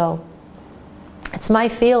 years ago. It's my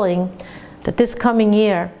feeling that this coming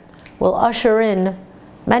year will usher in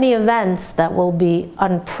many events that will be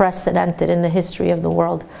unprecedented in the history of the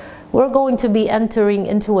world. We're going to be entering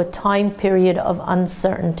into a time period of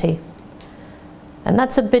uncertainty. And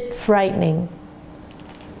that's a bit frightening.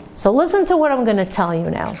 So listen to what I'm going to tell you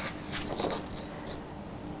now.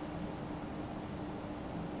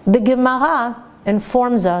 The Gemara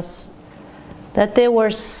informs us that there were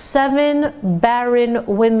 7 barren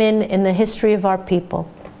women in the history of our people.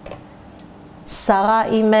 Sarah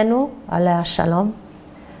imenu, alea shalom.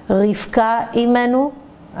 Rivka imenu,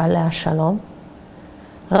 alea shalom.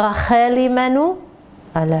 Rachel imenu,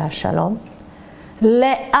 alea shalom.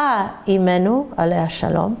 Leah imenu, alea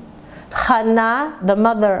shalom. Hannah, the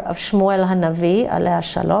mother of Shmuel Hanavi, alea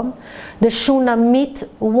shalom. The Shunamite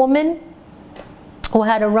woman who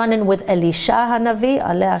had a run-in with Elisha Hanavi,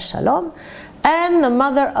 alea shalom. And the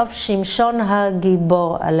mother of Shimshon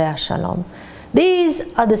HaGibor, alea shalom.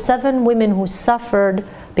 These are the 7 women who suffered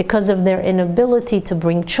because of their inability to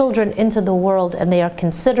bring children into the world, and they are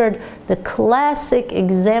considered the classic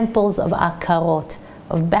examples of akarot,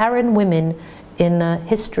 of barren women in the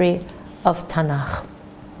history of Tanakh.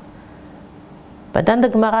 But then the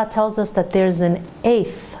Gemara tells us that there's an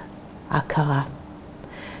 8th akara.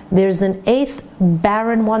 There's an 8th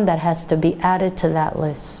barren one that has to be added to that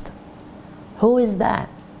list. Who is that?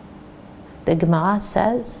 The Gemara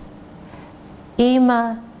says,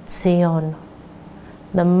 Ima Tzion,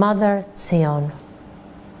 the mother Tzion.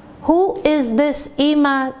 Who is this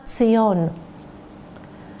Ima Tzion?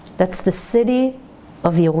 That's the city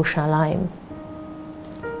of Yerushalayim.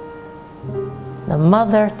 The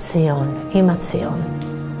mother Tzion, Ima Tzion.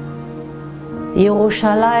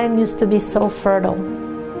 Yerushalayim used to be so fertile.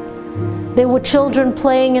 There were children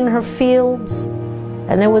playing in her fields,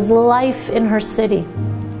 and there was life in her city.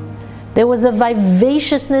 There was a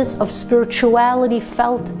vivaciousness of spirituality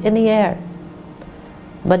felt in the air.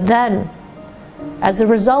 But then, as a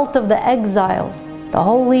result of the exile, the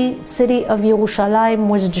holy city of Yerushalayim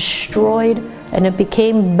was destroyed and it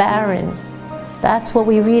became barren. That's what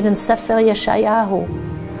we read in Sefer Yeshayahu.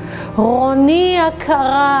 Roni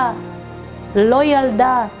akara lo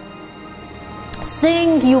yalda.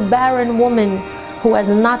 Sing, you barren woman who has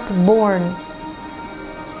not born.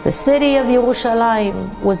 The city of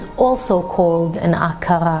Yerushalayim was also called an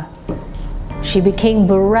akara. She became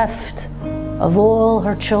bereft of all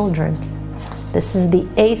her children. This is the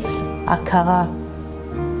 8th akara.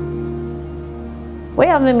 We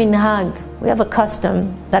have a minhag, we have a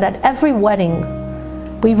custom that at every wedding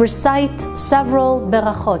we recite several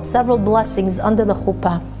berachot, several blessings under the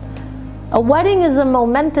chuppah. A wedding is a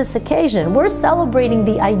momentous occasion. We're celebrating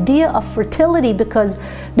the idea of fertility because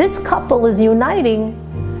this couple is uniting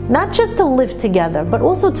not just to live together, but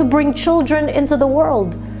also to bring children into the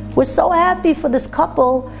world. We're so happy for this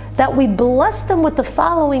couple that we bless them with the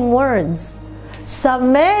following words.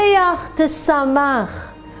 Sameach tesamach.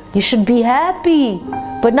 You should be happy,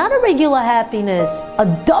 but not a regular happiness, a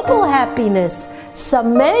double happiness.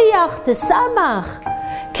 Sameach tesamach.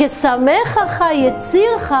 Kesamechacha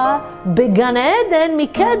yetzircha began Eden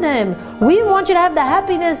mikedem. We want you to have the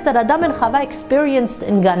happiness that Adam and Chava experienced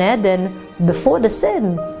in Gan Eden before the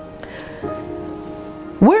sin.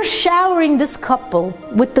 We're showering this couple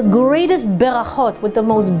with the greatest berachot, with the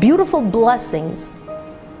most beautiful blessings.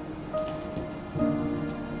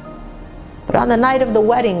 But on the night of the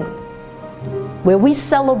wedding, where we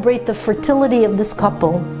celebrate the fertility of this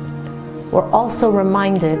couple, we're also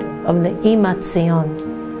reminded of the Ima Tzion.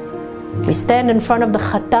 We stand in front of the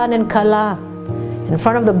Chatan and Kala, in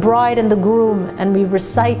front of the bride and the groom, and we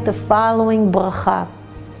recite the following bracha.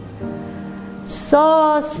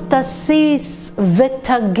 Sos tasis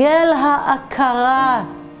vetagel ha'akara.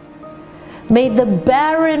 May the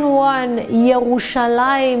barren one,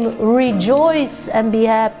 Yerushalayim, rejoice and be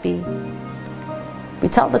happy. We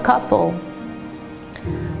tell the couple,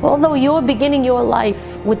 although you're beginning your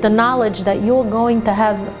life with the knowledge that you're going to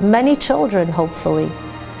have many children, hopefully,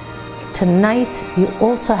 tonight you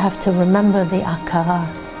also have to remember the akara,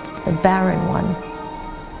 the barren one.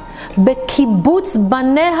 Bekibutz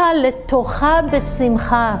baneha letocha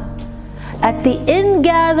besimcha. At the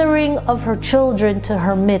ingathering of her children to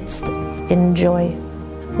her midst in joy.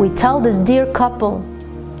 We tell this dear couple,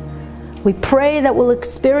 we pray that we'll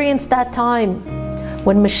experience that time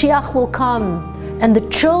when Mashiach will come and the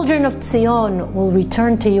children of Tzion will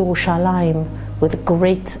return to Yerushalayim with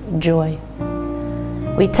great joy.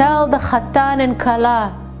 We tell the Chatan and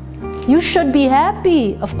Kala, you should be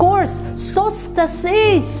happy, of course, sos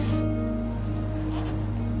tasis.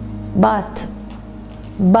 But,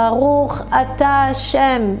 Baruch Ata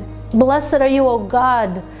Hashem, blessed are you, O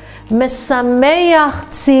God, Mesameach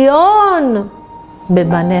Tzion,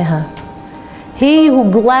 bebaneha. He who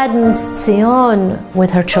gladdens Tzion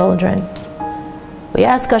with her children. We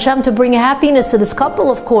ask Hashem to bring happiness to this couple,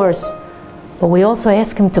 of course, but we also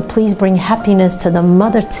ask Him to please bring happiness to the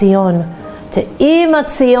Mother Tzion, to Ima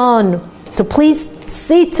Tzion, to please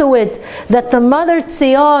see to it that the Mother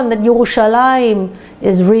Tzion, that Yerushalayim,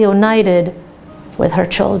 is reunited with her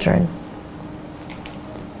children.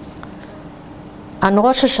 On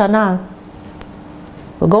Rosh Hashanah,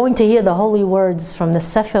 we're going to hear the holy words from the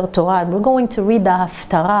Sefer Torah, and we're going to read the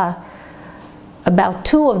Haftarah about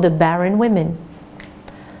two of the barren women,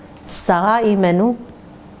 Sarah Imenu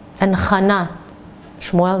and Hannah,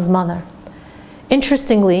 Shmuel's mother.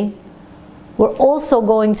 Interestingly, we're also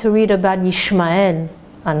going to read about Yishmael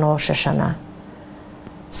on Rosh Hashanah.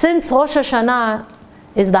 Since Rosh Hashanah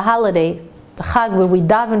is the holiday, the Chag where we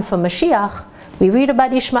daven for Mashiach, we read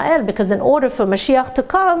about Yishmael because in order for Mashiach to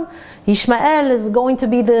come, Yishmael is going to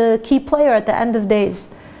be the key player at the end of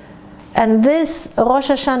days. And this Rosh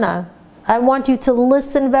Hashanah, I want you to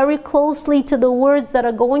listen very closely to the words that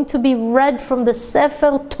are going to be read from the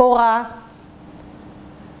Sefer Torah.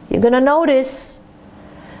 You're going to notice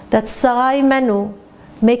that Sarah Imenu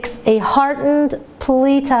makes a heartened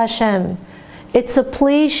plea to Hashem. It's a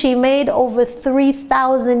plea she made over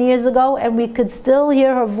 3,000 years ago, and we could still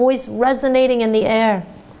hear her voice resonating in the air.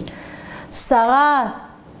 Sarah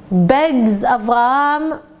begs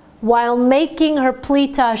Avraham while making her plea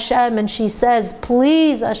to Hashem, and she says,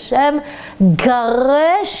 please Hashem,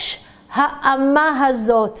 garesh ha'ama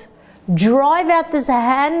hazot, drive out this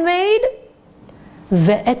handmaid,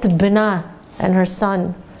 ve'et bna, and her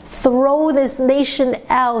son. Throw this nation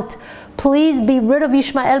out. Please be rid of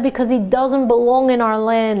Yishmael because he doesn't belong in our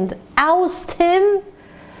land. Oust him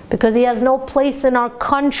because he has no place in our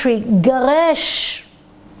country. Garesh.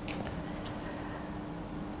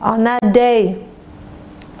 On that day,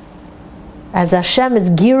 as Hashem is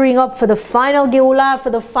gearing up for the final Geulah, for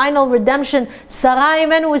the final redemption, Sarah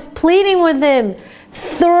Imenu is pleading with him.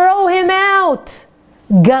 Throw him out.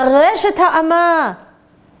 Garesh et ha'ama.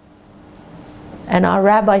 And our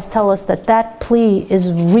rabbis tell us that that plea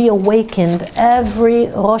is reawakened every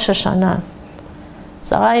Rosh Hashanah.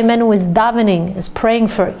 Sarah Imenu is davening, is praying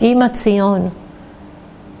for Ima Tzion.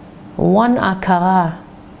 One akara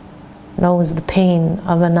knows the pain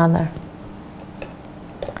of another.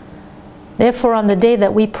 Therefore, on the day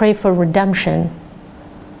that we pray for redemption,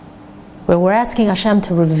 where we're asking Hashem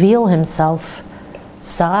to reveal Himself,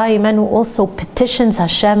 Sarah Imenu also petitions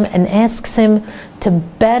Hashem and asks Him to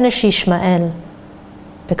banish Ishmael,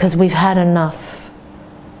 because we've had enough.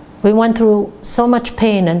 We went through so much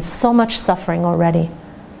pain and so much suffering already.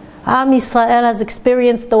 Am Yisrael has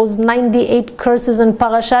experienced those 98 curses in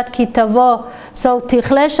Parashat Ki Tavo. So,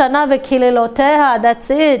 Tichle Shana ve'kileloteha, that's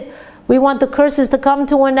it. We want the curses to come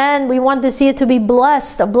to an end. We want this year to be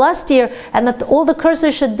blessed, a blessed year, and that all the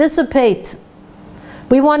curses should dissipate.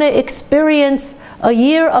 We want to experience a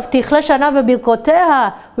year of Tichle Shana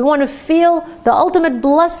ve'bilkoteha. We want to feel the ultimate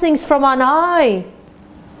blessings from on high.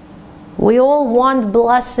 We all want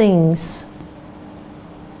blessings,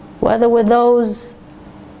 whether we're those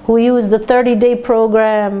who use the 30-day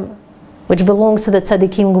program, which belongs to the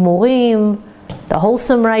tzaddikim gemurim, the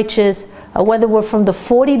wholesome righteous, or whether we're from the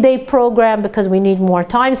 40-day program because we need more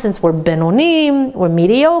time since we're benonim, we're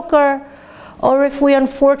mediocre, or if we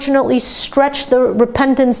unfortunately stretch the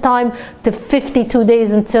repentance time to 52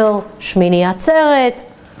 days until Shmini Atzeret.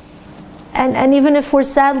 And even if we're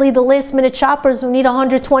sadly the last minute shoppers who need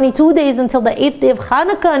 122 days until the 8th day of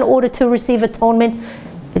Hanukkah in order to receive atonement,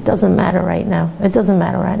 it doesn't matter right now. It doesn't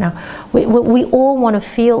matter right now. We all want to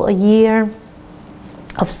feel a year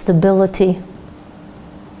of stability,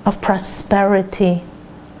 of prosperity,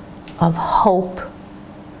 of hope,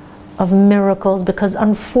 of miracles, because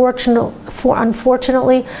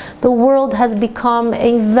unfortunately the world has become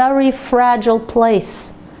a very fragile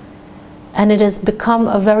place. And it has become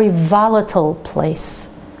a very volatile place.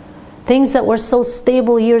 Things that were so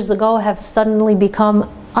stable years ago have suddenly become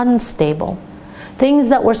unstable. Things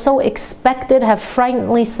that were so expected have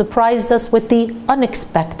frighteningly surprised us with the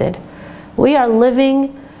unexpected. We are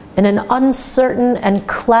living in an uncertain and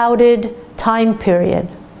clouded time period.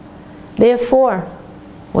 Therefore,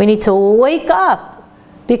 we need to wake up,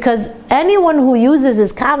 because anyone who uses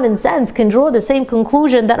his common sense can draw the same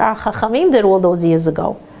conclusion that our Chachamim did all those years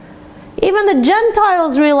ago. Even the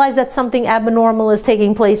Gentiles realize that something abnormal is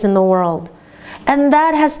taking place in the world. And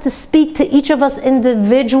that has to speak to each of us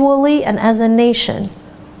individually and as a nation.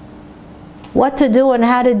 What to do and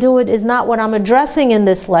how to do it is not what I'm addressing in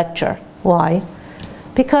this lecture. Why?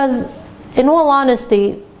 Because, in all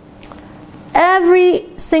honesty, every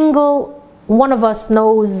single one of us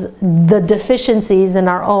knows the deficiencies in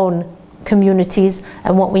our own communities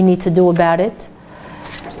and what we need to do about it.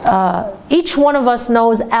 Each one of us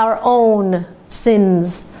knows our own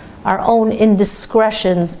sins, our own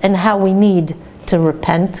indiscretions, and how we need to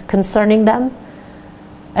repent concerning them.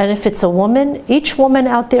 And if it's a woman, each woman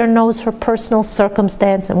out there knows her personal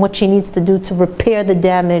circumstance and what she needs to do to repair the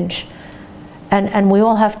damage. And we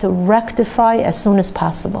all have to rectify as soon as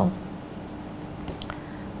possible.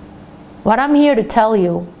 What I'm here to tell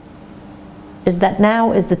you is that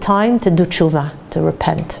now is the time to do tshuva, to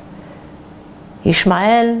repent.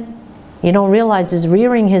 Ishmael, you don't realize, is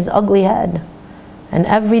rearing his ugly head. And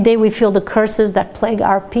every day we feel the curses that plague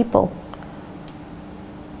our people.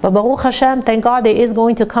 But Baruch Hashem, thank God, there is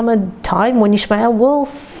going to come a time when Ishmael will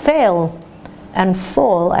fail and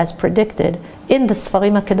fall as predicted in the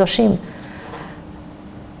Sfarim HaKadoshim.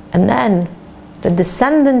 And then the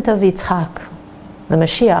descendant of Yitzhak, the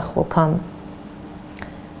Mashiach, will come.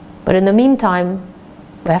 But in the meantime,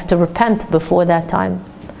 we have to repent before that time.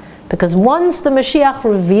 Because once the Mashiach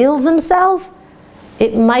reveals himself,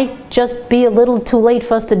 it might just be a little too late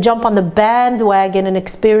for us to jump on the bandwagon and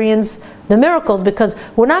experience the miracles, because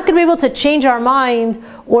we're not going to be able to change our mind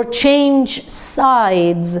or change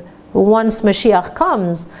sides once Mashiach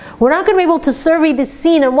comes. We're not going to be able to survey the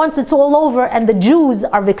scene, and once it's all over and the Jews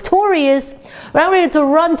are victorious, we're not going to be able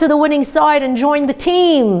to run to the winning side and join the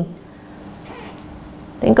team.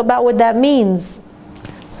 Think about what that means.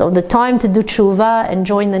 So the time to do tshuva and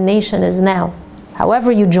join the nation is now,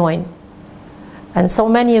 however you join. And so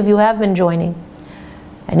many of you have been joining.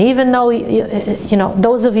 And even though, you know,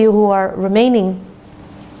 those of you who are remaining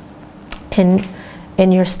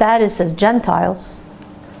in your status as Gentiles,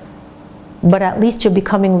 but at least you're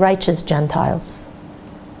becoming righteous Gentiles.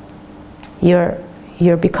 You're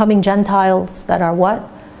becoming Gentiles that are what?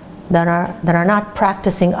 That are not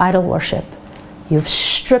practicing idol worship. You've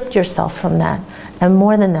stripped yourself from that. And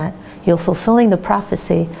more than that, you're fulfilling the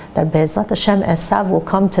prophecy that Be'ezrat Hashem Esav will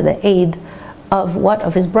come to the aid of what?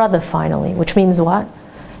 Of his brother finally. Which means what?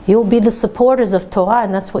 You'll be the supporters of Torah,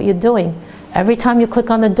 and that's what you're doing. Every time you click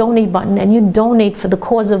on the donate button and you donate for the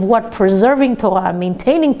cause of what? Preserving Torah,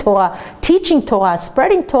 maintaining Torah, teaching Torah,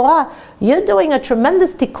 spreading Torah, you're doing a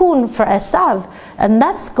tremendous tikkun for Esav. And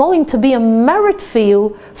that's going to be a merit for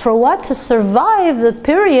you for what? To survive the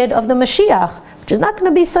period of the Mashiach, which is not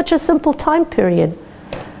going to be such a simple time period.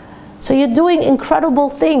 So you're doing incredible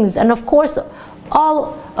things. And of course,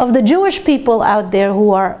 all of the Jewish people out there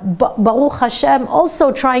who are, Baruch Hashem,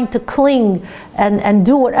 also trying to cling and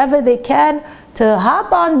do whatever they can to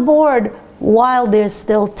hop on board while there's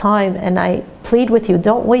still time. And I plead with you,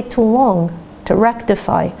 don't wait too long to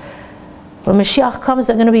rectify. When Mashiach comes,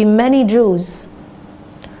 there are going to be many Jews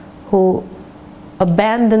who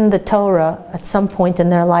abandoned the Torah at some point in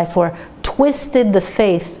their life, or twisted the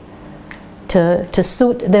faith to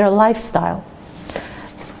suit their lifestyle.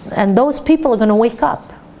 And those people are going to wake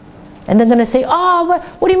up. And they're going to say, oh,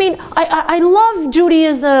 what do you mean? I love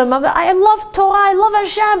Judaism. I love Torah. I love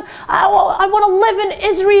Hashem. I want to live in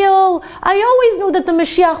Israel. I always knew that the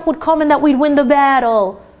Mashiach would come and that we'd win the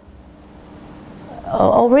battle.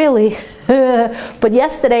 Oh, really? But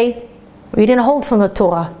yesterday, you didn't hold from the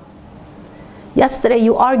Torah. Yesterday,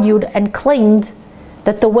 you argued and claimed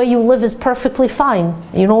that the way you live is perfectly fine.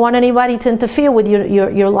 You don't want anybody to interfere with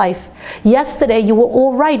your life. Yesterday, you were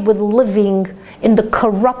all right with living in the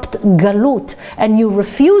corrupt galut, and you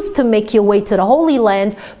refused to make your way to the Holy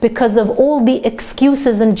Land because of all the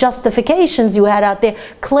excuses and justifications you had out there,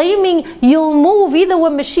 claiming you'll move either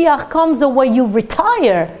when Mashiach comes or when you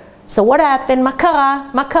retire. So what happened?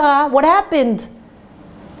 Makara, what happened?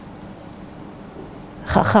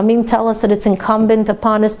 Chachamim tell us that it's incumbent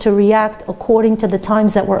upon us to react according to the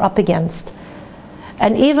times that we're up against.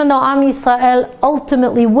 And even though Am Yisrael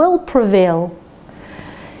ultimately will prevail,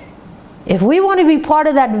 if we want to be part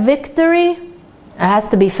of that victory, it has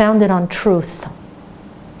to be founded on truth,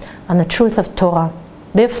 on the truth of Torah.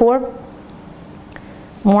 Therefore,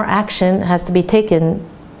 more action has to be taken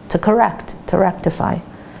to correct, to rectify.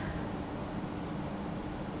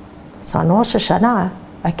 So on Rosh Hashanah,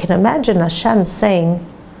 I can imagine Hashem saying,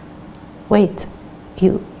 wait,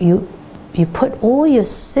 you put all your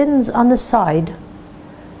sins on the side.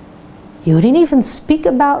 You didn't even speak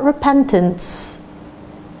about repentance.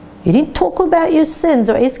 You didn't talk about your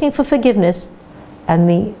sins or asking for forgiveness. And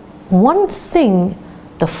the one thing,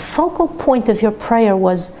 the focal point of your prayer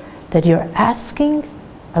was that you're asking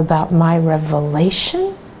about my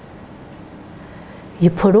revelation.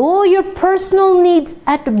 You put all your personal needs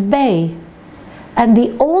at bay. And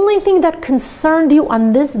the only thing that concerned you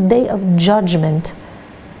on this day of judgment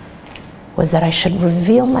was that I should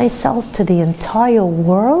reveal myself to the entire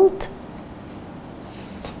world?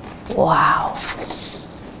 Wow.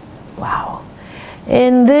 Wow.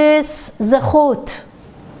 In this zechut,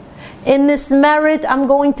 in this merit, I'm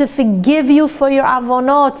going to forgive you for your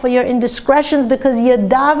avonot, for your indiscretions, because your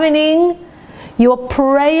davening, your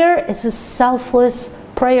prayer is a selfless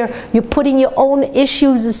prayer. You're putting your own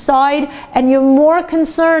issues aside and you're more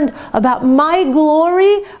concerned about my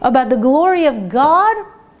glory, about the glory of God.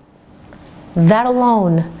 That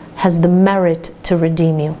alone has the merit to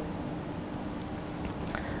redeem you.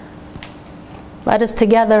 Let us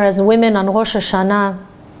together as women on Rosh Hashanah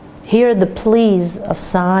hear the pleas of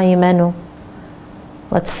Sa'a Imenu.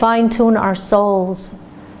 Let's fine-tune our souls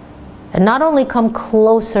and not only come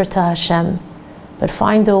closer to Hashem, but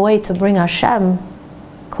find a way to bring Hashem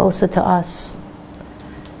closer to us.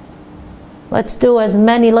 Let's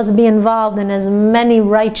be involved in as many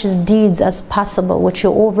righteous deeds as possible, which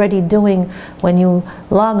you're already doing when you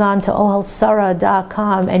log on to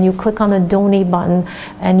ohelsara.com and you click on the donate button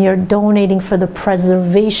and you're donating for the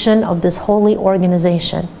preservation of this holy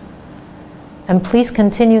organization. And please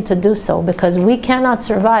continue to do so, because we cannot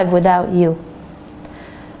survive without you.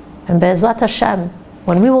 And Be'ezrat Hashem,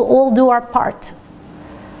 when we will all do our part,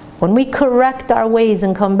 when we correct our ways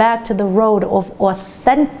and come back to the road of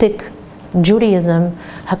authentic Judaism,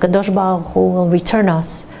 HaKadosh Baruch Hu will return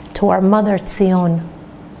us to our mother Tzion.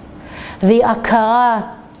 The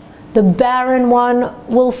Akara, the barren one,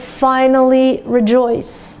 will finally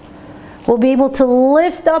rejoice. We'll be able to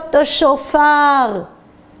lift up the shofar,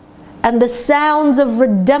 and the sounds of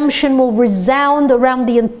redemption will resound around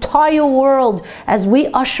the entire world as we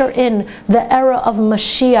usher in the era of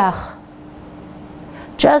Mashiach.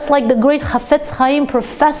 Just like the great Chafetz Chaim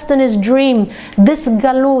professed in his dream, this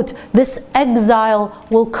galut, this exile,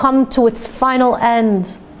 will come to its final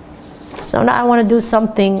end. So now I want to do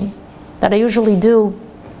something that I usually do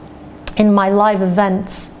in my live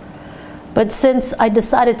events. But since I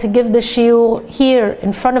decided to give the shiur here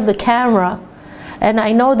in front of the camera, and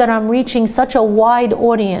I know that I'm reaching such a wide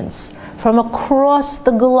audience from across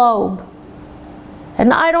the globe,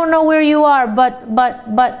 and I don't know where you are, but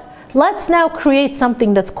let's now create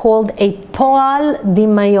something that's called a poal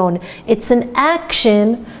dimayon. It's an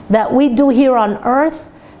action that we do here on earth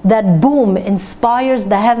that, boom, inspires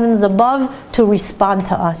the heavens above to respond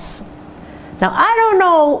to us. Now, I don't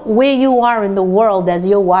know where you are in the world as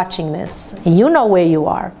you're watching this. You know where you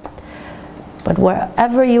are. But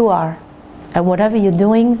wherever you are, and whatever you're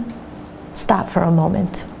doing, stop for a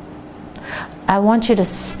moment. I want you to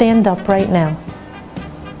stand up right now.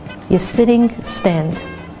 You're sitting, stand.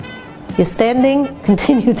 You're standing,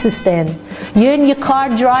 continue to stand. You're in your car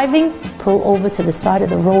driving, pull over to the side of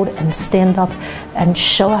the road and stand up and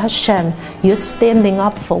show Hashem. You're standing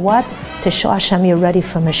up for what? To show Hashem you're ready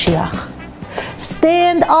for Mashiach.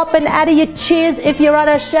 Stand up and out of your chairs if you're on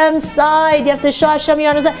Hashem's side. You have to show Hashem you're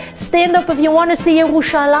on His side. Stand up if you want to see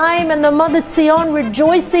Yerushalayim and the Mother Tzion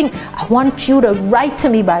rejoicing. I want you to write to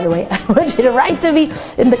me, by the way. I want you to write to me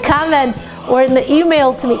in the comments or in the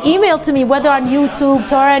email to me. Email to me, whether on YouTube,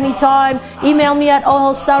 Torah Anytime. Email me at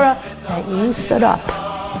ohelsara, that you stood up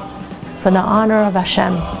for the honor of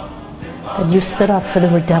Hashem. That you stood up for the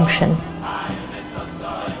redemption.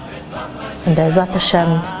 And Be'ezrat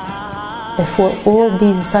Hashem, if we'll all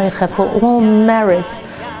be zaycha, if we'll all merit,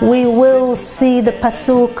 we will see the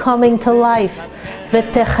pasuk coming to life.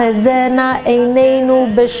 V'techezena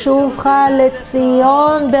eineinu b'shuvcha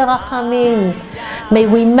leTzion berachamim. May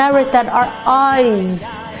we merit that our eyes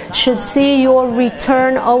should see your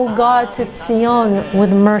return, O God, to Tzion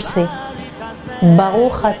with mercy.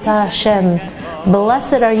 Baruch atah Hashem.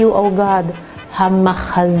 Blessed are you, O God,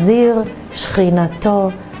 hamachazir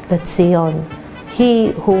shchinato leTzion.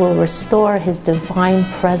 He who will restore His divine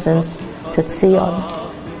presence to Tzion.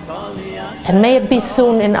 And may it be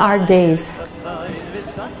soon in our days.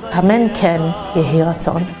 Amen ken yehi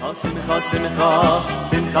ratzon.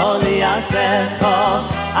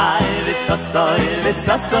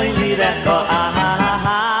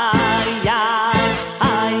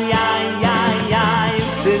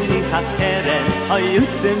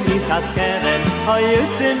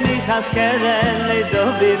 Hayutim ni chas keren, le do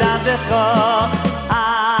biradecha.